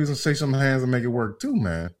couple babies and shake some hands and make it work too,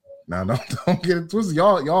 man. Now, don't get it twisted.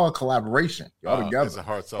 Y'all a collaboration. Y'all together. It's a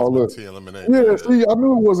hard sauce tea and lemonade. Yeah, see, I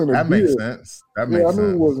knew it wasn't a beer. That makes sense. I knew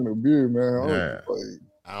it wasn't a beer, man.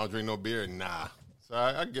 I don't drink no beer. Nah. So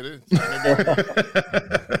I get it.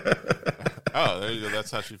 Oh, there you go. That's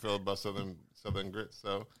how she feels about Southern Grit.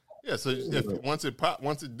 So yeah. So once it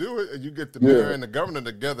do it, and you get the mayor and the governor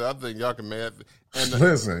together, I think y'all can make it. And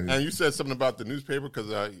listen, and you said something about the newspaper because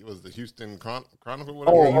it was the Houston Chronicle.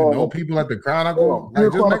 Whatever. You know people at the Chronicle.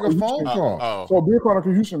 Just make a phone call. So Beer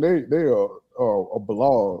Chronicle Houston, they are a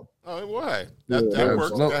blog. Oh, why? That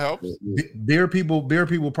works. That helps. Beer people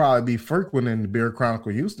probably be frequenting the Beer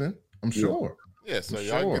Chronicle Houston. I'm sure. Yeah, so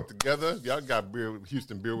y'all get together. Y'all got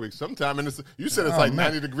Houston Beer Week sometime, and you said it's like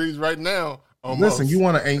 90 degrees right now. Almost. Listen, you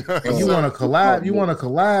want to collab? You want to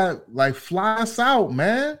collab? Like, fly us out,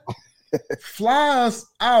 man. Fly us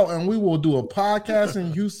out, and we will do a podcast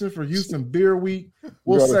in Houston for Houston Beer Week.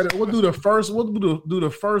 We'll set it. We'll do the first. We'll do the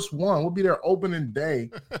first one. We'll be there opening day.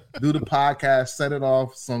 Do the podcast. Set it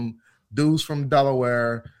off. Some dudes from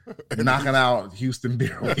Delaware knocking out Houston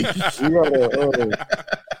Beer Week.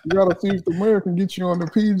 You gotta see if the mayor can get you on the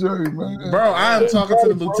PJ, man. Bro, I am talking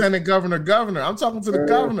to the lieutenant governor. I'm talking to the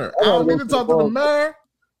governor. I don't need to talk to the mayor.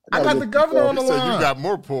 I got the governor on the line. You got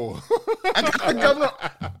more pull. I got the governor.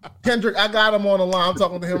 Kendrick, I got him on the line. I'm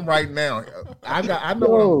talking to him right now. I know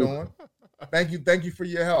what I'm doing. Thank you for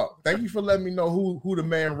your help. Thank you for letting me know who the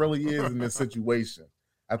man really is in this situation.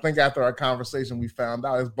 I think after our conversation, we found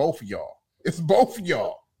out it's both of y'all.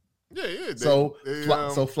 Yeah. So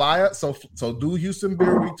do Houston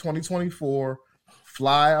Beer Week 2024.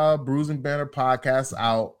 Fly Brews and Banner podcast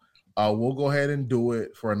out. We'll go ahead and do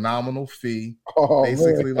it for a nominal fee.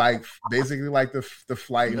 Basically like the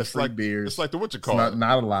flight and free beers. It's like the what you call it.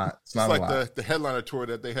 Not a lot. It's not like a lot. the headliner tour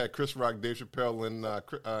that they had Chris Rock, Dave Chappelle, and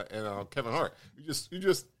Kevin Hart. You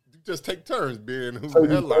just take turns being who's the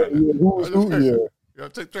headliner. Yeah,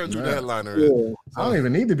 take turns with the headliner. Yeah. I don't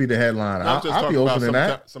even need to be the headliner. I'll be opening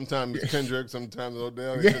that. Sometimes it's Kendrick, sometimes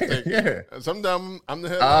Odell. Yeah. Sometimes I'm the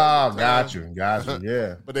headliner. Oh, got you.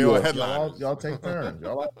 Yeah. But they all headliners. Y'all take turns.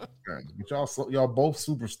 Y'all turns. But y'all both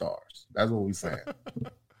superstars. That's what we saying.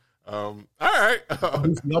 All right.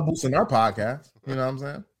 Y'all boosting our podcast. You know what I'm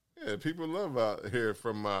saying? Yeah, people love hear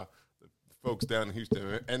from folks down in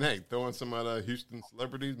Houston. And hey, throwing some other Houston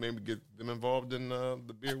celebrities, maybe get them involved in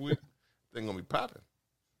the beer week. They're gonna be popping.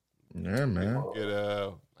 Yeah, man.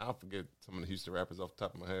 I'll forget some of the Houston rappers off the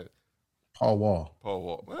top of my head. Paul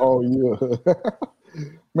Wall. Man. Oh yeah.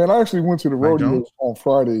 Man, I actually went to the rodeo on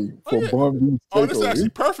Friday for Bun B. Oh, this is actually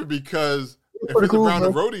perfect because if it's around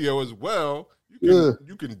the rodeo as well,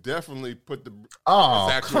 you can definitely put the.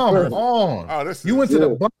 Oh, come on! Oh, you went to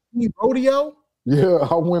the Bun B rodeo? Yeah,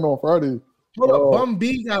 I went on Friday. Bun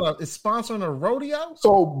B is sponsoring a rodeo.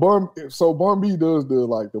 So Bun B does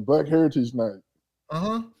the Black Heritage Night.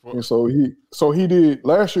 And so he did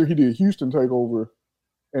last year. He did Houston Takeover,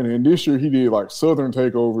 and then this year he did like Southern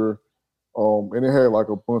Takeover. And it had like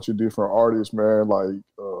a bunch of different artists, man. Like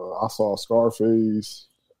I saw Scarface,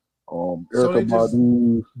 Erykah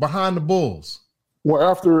Badu. Behind the Bulls. Well,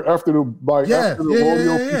 after the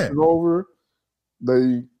rodeo is over,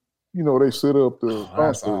 they set up the.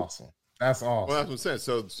 That's awesome. That's awesome. Well, that's what I'm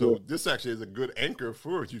saying. So this actually is a good anchor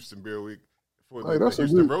for Houston Beer Week for the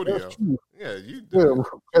Houston rodeo. Yeah,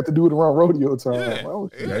 have to do it around rodeo time. Yeah.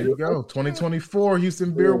 There you go. 2024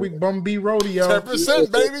 Houston Beer Week Bun B rodeo.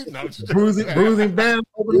 10%, baby. No, Bruising Banner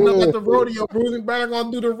opening up at the rodeo. Bruising Banner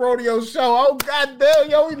gonna do the rodeo show. Oh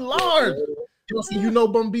goddamn, yo, he large. You know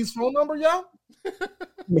Bun B's phone number, yo?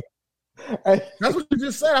 That's what you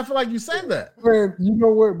just said. I feel like you said that. Man, you know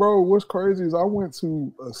what, bro? What's crazy is I went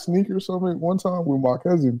to a sneaker summit one time with my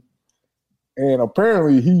cousin, and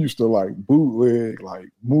apparently he used to like bootleg like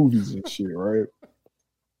movies and shit, right?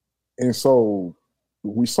 And so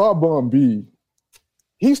we saw Bun B.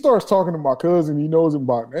 He starts talking to my cousin. He knows him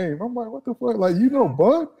by name. I'm like, what the fuck? Like, you know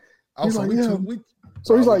Bun? He's like, yeah.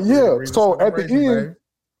 So he's like, yeah. So at the end,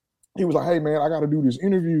 he was like, hey, man, I got to do this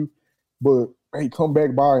interview, but hey, come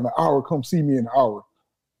back by in an hour. Come see me in an hour.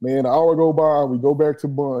 Man, an hour go by. We go back to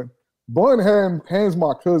Bun. Bun hands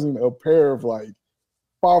my cousin a pair of like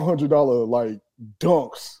 $500 like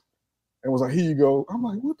dunks and was like, here you go. I'm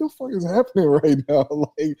like, what the fuck is happening right now?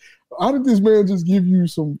 Like, how did this man just give you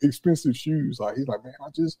some expensive shoes? Like, he's like, man, I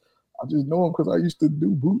just know him because I used to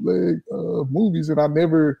do bootleg movies, and I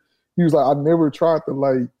never tried to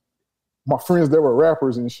like my friends that were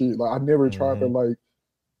rappers and shit. Like, I never tried to like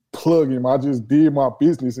plug him. I just did my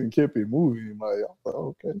business and kept it moving. Like, I thought,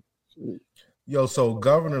 okay, shit. Yo, so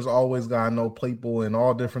governors always gotta know people in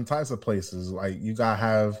all different types of places. Like, you gotta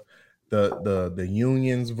have the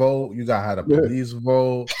unions vote, you gotta have the police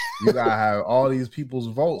vote, you gotta have all these people's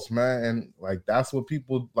votes, man. And like, that's what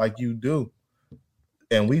people like you do.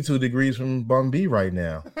 And we 2 degrees from Bun B right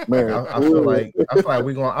now. Man, I feel like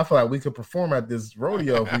we could perform at this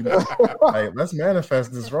rodeo. If we, like, let's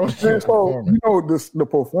manifest this rodeo. So, you know, the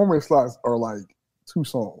performance slots are like 2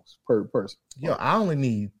 songs per person. Yo, I only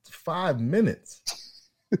need 5 minutes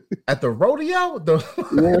at the rodeo. The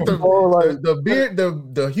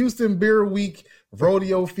Houston Beer Week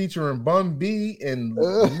rodeo featuring Bun B and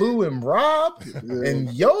Lou and Rob and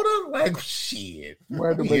Yoda. Like, shit, might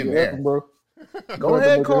have to make it happen, bro. Go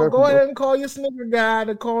ahead and call your sneaker guy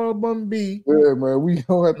to call Bun B. Yeah, man, we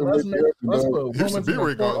don't have to make it happen. Houston Beer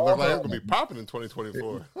Week looks like it's gonna be popping in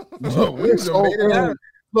 2024.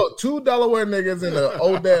 Look, 2 Delaware niggas in the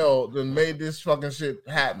Odell that made this fucking shit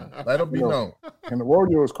happen. Let it be known. And the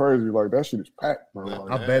rodeo is crazy. Like, that shit is packed, bro.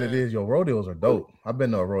 Like, I bet it is. Yo, rodeos are dope. I've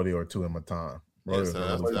been to a rodeo or 2 in my time. Because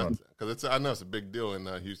I know it's a big deal in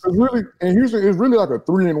Houston. Houston is really like a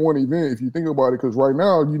 3-in-1 event if you think about it. Because right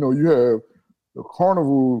now, you know, you have the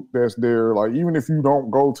carnival that's there, like even if you don't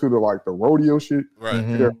go to the rodeo shit, right?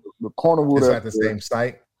 The carnival It's that's at the same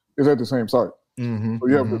site. It's at the same site. Mm-hmm. So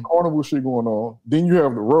you have the carnival shit going on. Then you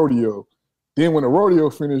have the rodeo. Then when the rodeo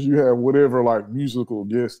finishes, you have whatever like musical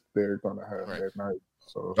guests they're gonna have that night.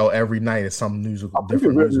 So every night is some musical. I think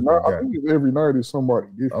it's every night is somebody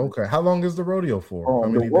different. Okay, how long is the rodeo for?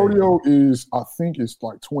 The rodeo is, I think it's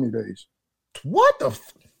like 20 days. What the?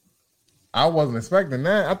 I wasn't expecting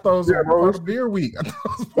that. I thought it was a beer week.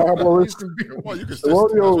 Well, you can stick a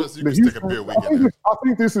beer week in there. I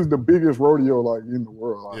think this is the biggest rodeo like in the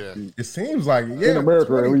world. Yeah, it seems like it. In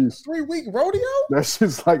America, at least 3-week rodeo. That's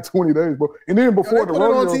just like 20 days, bro. And then before the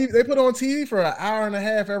rodeo, they put it on TV for an hour and a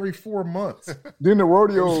half every 4 months. Then the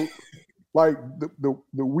rodeo, like the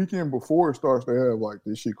weekend before it starts, they have like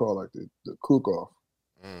this shit called like the cook off.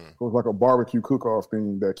 So it's like a barbecue cook-off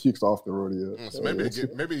thing that kicks off the rodeo. So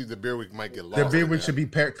maybe the beer week might get lost. The beer week should be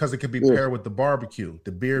paired because it could be paired with the barbecue.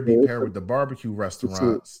 The beer be paired with the barbecue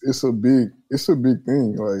restaurants. It's a big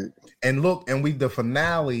thing. Like, and look, the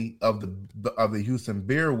finale of the Houston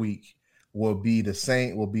Beer Week will be the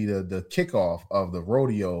same. Will be the kickoff of the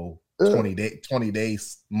rodeo 20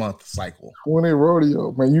 days month cycle. 20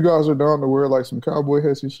 rodeo, man. You guys are down to wear like some cowboy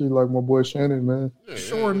hats and shit, like my boy Shannon, man.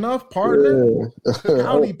 Sure enough, partner.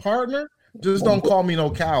 Howdy, partner. Just don't call me no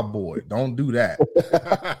cowboy. Don't do that.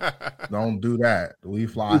 Don't do that. We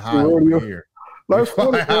fly high over here. We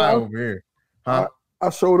fly high over here. Huh? I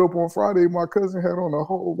showed up on Friday. My cousin had on a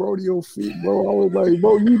whole rodeo fit, bro. I was like,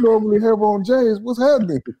 bro, you normally have on James. What's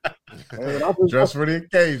happening? Just for the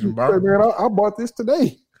occasion, bro. Man, I bought this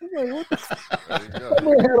today. Like, what the fuck? That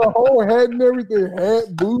man had a whole hat and everything,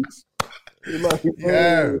 hat, boots. Like, I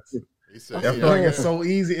feel like it's so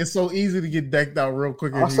easy. It's so easy to get decked out real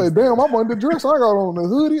quick. I say, damn, I'm underdressed. I got on the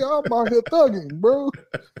hoodie. I'm out here thugging, bro.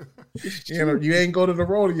 You ain't go to the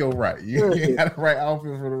rodeo right. You ain't got the right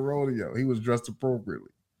outfit for the rodeo. He was dressed appropriately.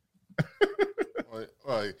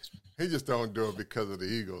 Well, he just don't do it because of the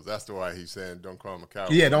Eagles. That's why he's saying don't call him a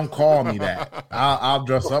cowboy. Yeah, don't call me that. I'll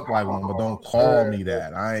dress up like one, but don't call me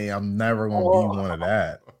that. I'm never gonna be one of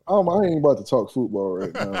that. I ain't about to talk football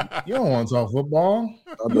right now. You don't want to talk football?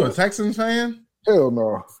 You a Texans fan? Hell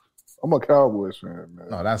no. I'm a Cowboys fan, man.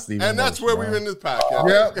 No, that's the and that's where we're in this podcast.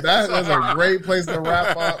 Yep, that's a great place to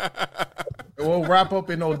wrap up. We'll wrap up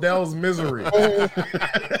in Odell's misery. But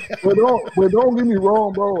don't get me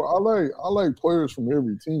wrong, bro. I like players from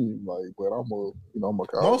every team, but I'm a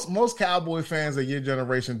Cowboy. Most Cowboy fans of your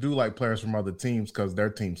generation do like players from other teams because their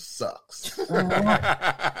team sucks. I'll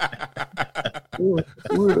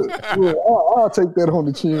take that on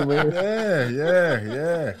the chin, man.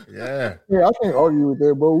 Yeah, I can't argue with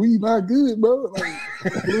that, bro. We not good, bro. Like,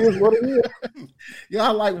 it is what it is. Yeah,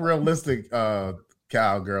 I like realistic Cowboy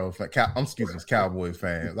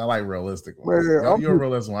fans. I like realistic ones. Man, you're a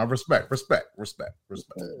realistic one. I respect. Yeah,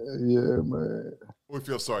 man. We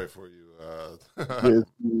feel sorry for you. Yes,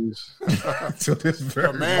 to this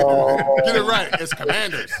very Commanders. Get it right. It's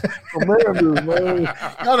Commanders. Commanders, man.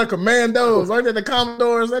 Y'all the Commandos. Aren't they the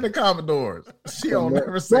Commodores? They're the Commodores. She don't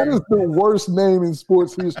never say that is the worst name in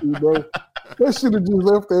sports history, bro. They should have just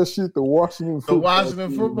left that shit to Washington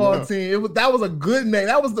football team. That was a good name.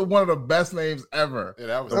 That was one of the best names ever. Yeah,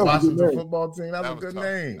 that was the Washington football team. That was a good tough.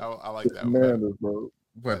 name. I like that. Commanders, bro.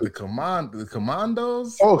 But the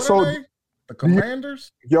Commandos. Oh, so the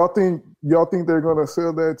Commanders. Y'all think they're gonna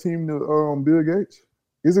sell that team to Bill Gates?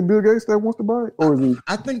 Is it Bill Gates that wants to buy it, or is it?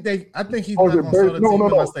 I think he's not gonna sell the team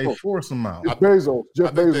unless they force him out. It's Bezos.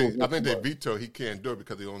 Jeff Bezos. I think they veto. He can't do it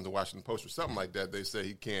because he owns the Washington Post or something like that. They say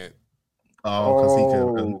he can't. Because he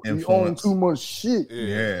can influence. He owns too much shit.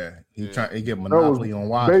 Yeah. He get monopoly on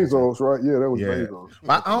Washington. Bezos, right? Yeah, that was Bezos.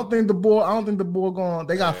 But I don't think the boy going.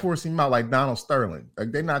 They got to force him out like Donald Sterling.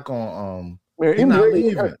 Like they're not going. He's not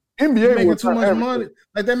leaving. NBA making too much money.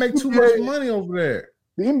 Like they make too much money over there.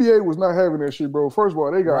 The NBA was not having that shit, bro. First of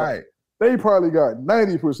all, they probably got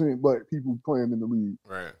 90% black people playing in the league.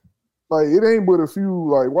 Right. Like it ain't but a few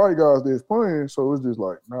like white guys that's playing, so it's just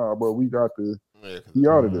like, nah, bro, we got to be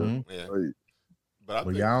out of there. Yeah. Like,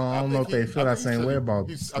 but y'all don't know if they feel that same way about.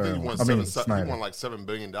 I think he won like $7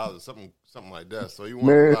 billion, something like that. So he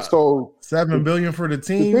won so $7 billion for the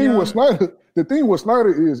team. The thing with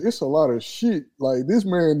Snyder is it's a lot of shit. Like this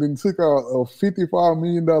man then took out a $55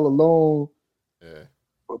 million loan. Yeah.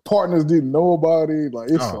 But partners didn't know about it. Like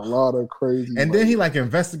it's a lot of crazy. And then he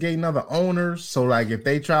investigating other owners. So if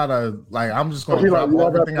they try to I'm just gonna drop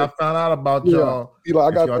everything I found out about y'all. If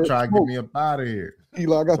y'all try to get me up out of here. I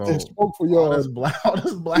got that smoke for y'all. All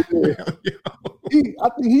this black man. I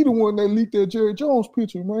think he the one that leaked that Jerry Jones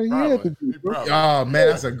picture, man. He had to do it, bro. Oh man,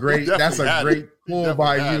 that's a great pull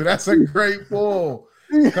by you. That's a great pull.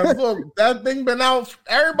 Because look, that thing been out.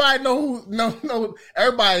 Everybody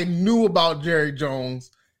everybody knew about Jerry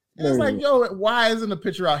Jones. It's like, yo, why isn't the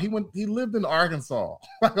picture out? He lived in Arkansas.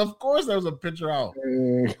 Like, of course there was a picture out.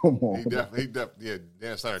 Man, come on. Dan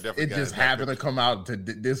Snyder definitely. It just happened to come out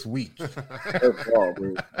this week. That's wild,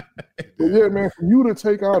 man. But yeah, man, for you to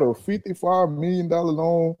take out a $55 million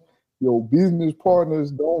loan, your business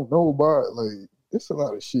partners don't know about it, like, it's a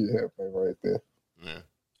lot of shit happening right there. Yeah.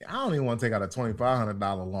 I don't even want to take out a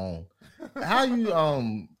 $2,500 loan. How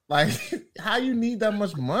you how you need that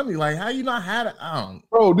much money? Like, how you not had it? I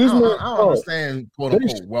don't understand quote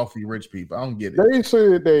unquote wealthy rich people. I don't get it. They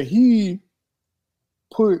said that he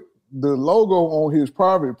put the logo on his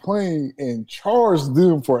private plane and charged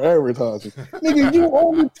them for advertising. Nigga, you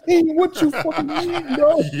own the team. What you fucking mean,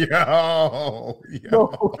 bro? Yo.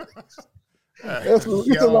 It's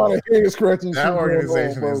a lot of head scratching. That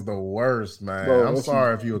organization is the worst, man. Bro, I'm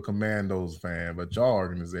sorry if you're a Commandos fan, but y'all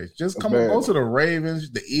organization just go to the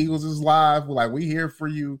Ravens. The Eagles is live. Like, we here for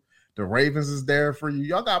you. The Ravens is there for you.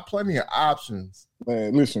 Y'all got plenty of options.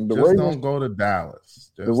 Man, listen, the Ravens don't go to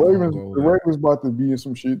Dallas. The Ravens about to be in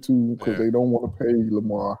some shit too because they don't want to pay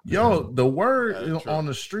Lamar. Yo, the word on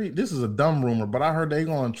the street. This is a dumb rumor, but I heard they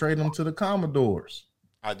going to trade him to the Commodores.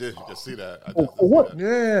 I did just see that. For what?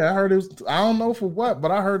 Yeah, I heard it was. I don't know for what,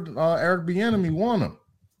 but I heard Eric Bieniemy won him,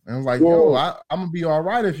 and I was like, "Yo, I'm gonna be all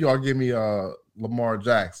right if y'all give me Lamar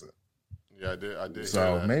Jackson." Yeah, I did.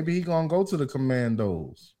 So maybe he gonna go to the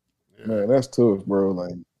Commandos. Yeah. Man, that's tough, bro.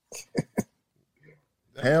 Like,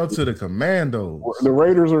 hell to the Commandos. The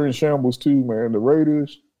Raiders are in shambles too, man. The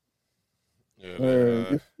Raiders. Yeah,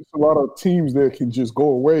 man, it's a lot of teams that can just go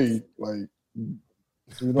away, like.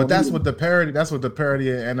 But that's what the parody. That's what the parody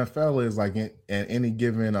of NFL is like. In any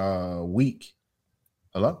given week,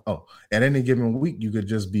 at any given week, you could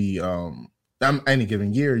just be any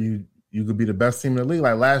given year, you could be the best team in the league.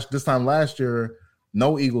 Like this time last year,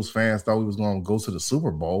 no Eagles fans thought we was going to go to the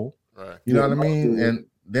Super Bowl. Right. You know what I mean? And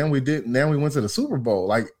then we did. And then we went to the Super Bowl.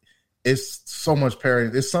 Like, it's so much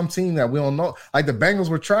parody. It's some team that we don't know. Like the Bengals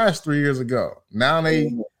were trash 3 years ago. Now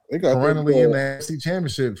they got perennially in the AFC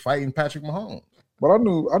Championship fighting Patrick Mahomes. But I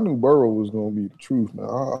knew Burrow was gonna be the truth.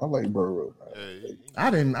 Now I like Burrow.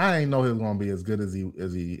 I didn't know he was gonna be as good as he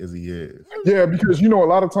is. Yeah, because a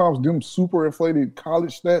lot of times them super inflated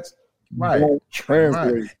college stats don't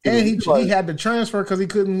translate. Right. And he had to transfer because he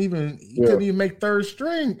couldn't even make third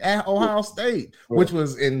string at Ohio State, which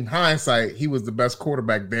was, in hindsight, he was the best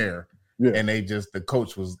quarterback there. Yeah. And the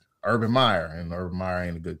coach was Urban Meyer, and Urban Meyer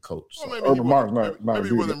ain't a good coach. So. Well, maybe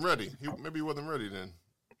he wasn't ready. Maybe he wasn't ready then.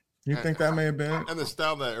 You think that may have been? And the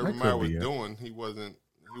style that Urban Meyer was doing, he wasn't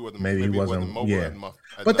mobile enough.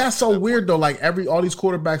 But that's so weird though. Like all these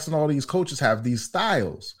quarterbacks and all these coaches have these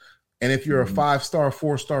styles. And if you're a 5-star,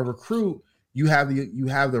 4-star recruit, you have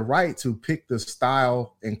the right to pick the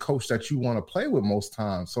style and coach that you want to play with most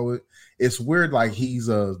times. So it's weird. Like, he's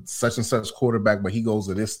a such and such quarterback, but he goes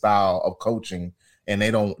to this style of coaching, and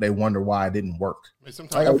they wonder why it didn't work. I mean,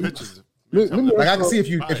 sometimes pitches. Like, I can see if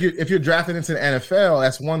you're drafted into the NFL,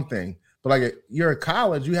 that's one thing. But like, you're at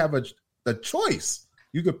college, you have a choice.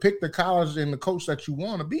 You could pick the college and the coach that you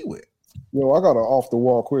want to be with. Yo, I got an off the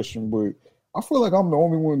wall question, but I feel like I'm the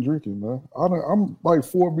only one drinking, man. I'm like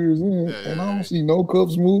 4 beers in, and I don't see no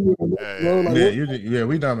cups moving. We done, man.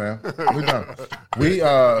 We done.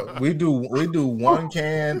 We do one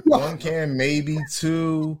can, maybe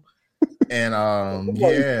 2. And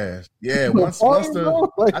once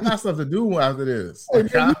I got stuff to do after this.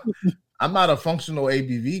 I'm not a functional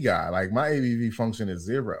ABV guy. Like, my ABV function is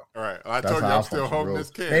 0. All right, I told you I'm still holding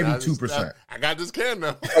this can. Maybe 2%. I got this can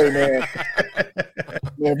now. Hey man,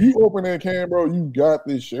 if you open that can, bro, you got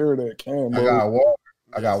this. Share that can, bro.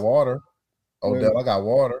 I got water. Odell, I got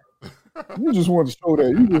water. You just want to show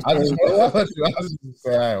that. I just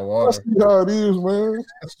say I had water. I see how it is, man.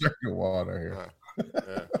 I'm drinking water here.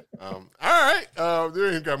 All right.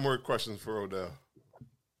 There ain't got more questions for Odell.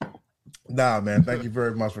 Nah, man. Thank you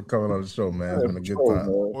very much for coming on the show, man. It's been a good time.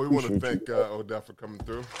 Well, we want to thank Odell for coming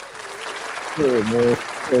through. Good, man.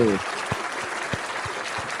 Good.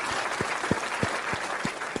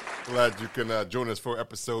 Glad you can join us for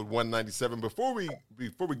episode 197. Before we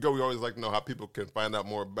go, we always like to know how people can find out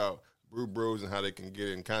more about Brew Bros and how they can get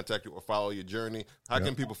in contact or follow your journey. How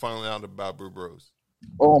can people find out about Brew Bros?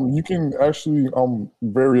 You can actually, I'm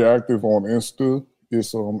very active on Insta.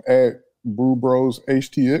 It's at Brew Bros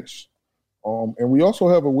HTX. And we also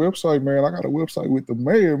have a website, man. I got a website with the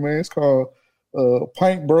mayor, man. It's called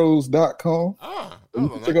paintbros.com. You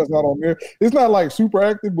can check us out on there. It's not like super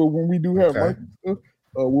active, but when we do have merch stuff,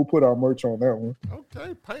 we'll put our merch on that one.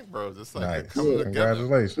 Okay, Paint Bros. It's like Nice. coming together.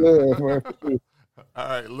 Congratulations. Yeah, man. For sure. All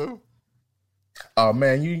right, Lou. Oh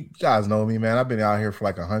man, you guys know me, man. I've been out here for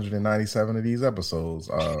like 197 of these episodes.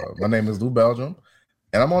 My name is Lou Belgium,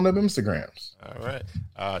 and I'm on them Instagrams. All right.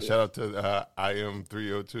 Shout out to I am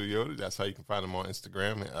 302 Yoda. That's how you can find him on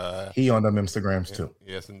Instagram. He on them Instagrams too.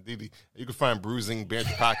 Yes, indeed. You can find Bruising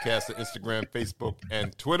Banter Podcast on Instagram, Facebook,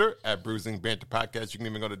 and Twitter at Bruising Banter Podcast. You can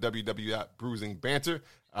even go to www.bruisingbanter.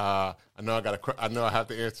 I know I have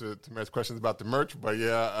to answer Tamar's questions about the merch, but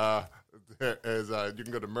yeah, you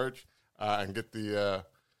can go to merch and get the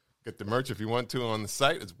merch if you want to on the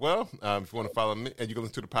site as well. If you want to follow me, and you can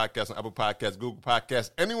listen to the podcast on Apple Podcasts, Google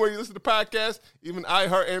Podcasts, anywhere you listen to podcasts, even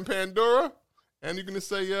iHeart and Pandora. And you can just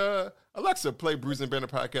say, Alexa, play Bruising Banter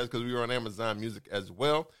Podcast because we are on Amazon Music as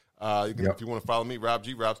well. If you want to follow me, Rob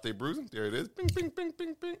G, Rob Stay Bruising. There it is. Bing, bing, bing,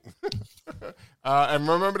 bing, bing. And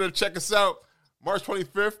remember to check us out March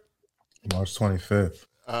 25th. March 25th.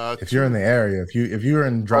 If you're in the area, if you're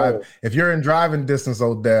in driving distance,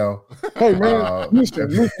 Odell. Hey man,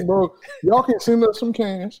 listen, bro. Y'all can send us some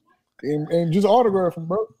cans and just autograph them,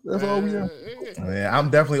 bro. That's all we have. Yeah, I'm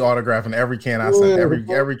definitely autographing every can I send.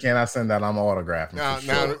 Every can I send out, I'm autographing.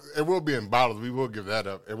 Now it will be in bottles. We will give that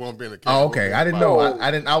up. It won't be in the can. Oh, okay. I didn't know.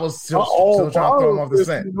 I was still trying to throw them off the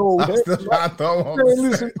scent. I was still trying to throw them off the scent.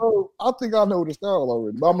 Listen, bro. I think I know the style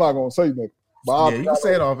already, but I'm not gonna say nothing. Yeah, you can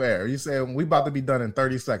say it off air. You say we about to be done in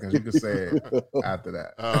 30 seconds. You can say it after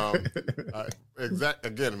that.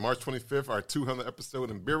 Again, March 25th, our 200th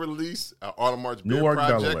episode and beer release. Autumn March Beer Newark,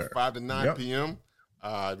 Project, Delaware. 5 to 9 p.m.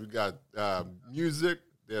 We got music.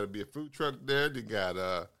 There'll be a food truck there. You got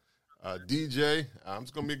DJ.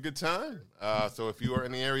 It's going to be a good time. So if you are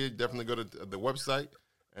in the area, definitely go to the website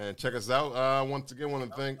and check us out. Once again, I want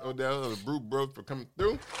to thank Odell of the Brew Bros for coming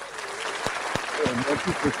through.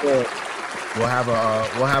 We'll have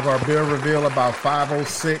our beer reveal about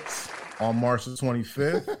 5:06 on March the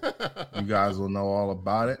 25th. You guys will know all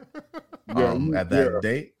about it at that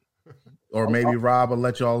date. Or maybe Rob will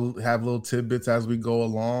let y'all have little tidbits as we go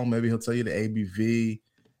along. Maybe he'll tell you the ABV.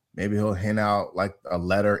 Maybe he'll hint out like a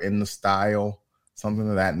letter in the style, something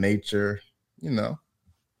of that nature. You know,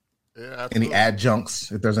 any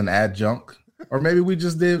adjuncts if there's an adjunct. Or maybe we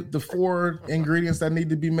just did the 4 ingredients that need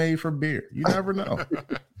to be made for beer. You never know.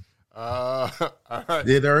 All right.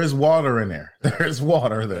 Yeah, there is water in there. There is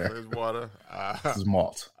water there. There is water. This is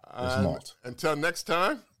malt. This is malt. Until next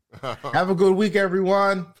time. Have a good week,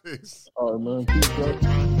 everyone. Peace. All right, man. Peace, bro.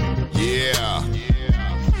 Yeah.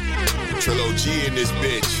 Trillo G in this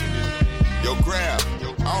bitch. Yo, grab.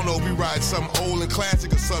 I don't know if we ride something old and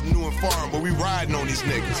classic or something new and foreign, but we riding on these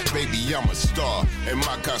niggas. Baby, I'm a star, and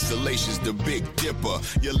my constellation's the Big Dipper.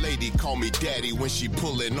 Your lady call me daddy when she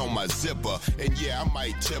pulling on my zipper. And yeah, I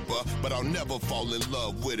might tip her, but I'll never fall in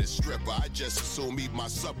love with a stripper. I just assume eat my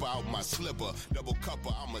supper out my slipper. Double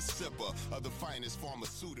cupper, I'm a sipper of the finest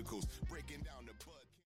pharmaceuticals. Breaking down the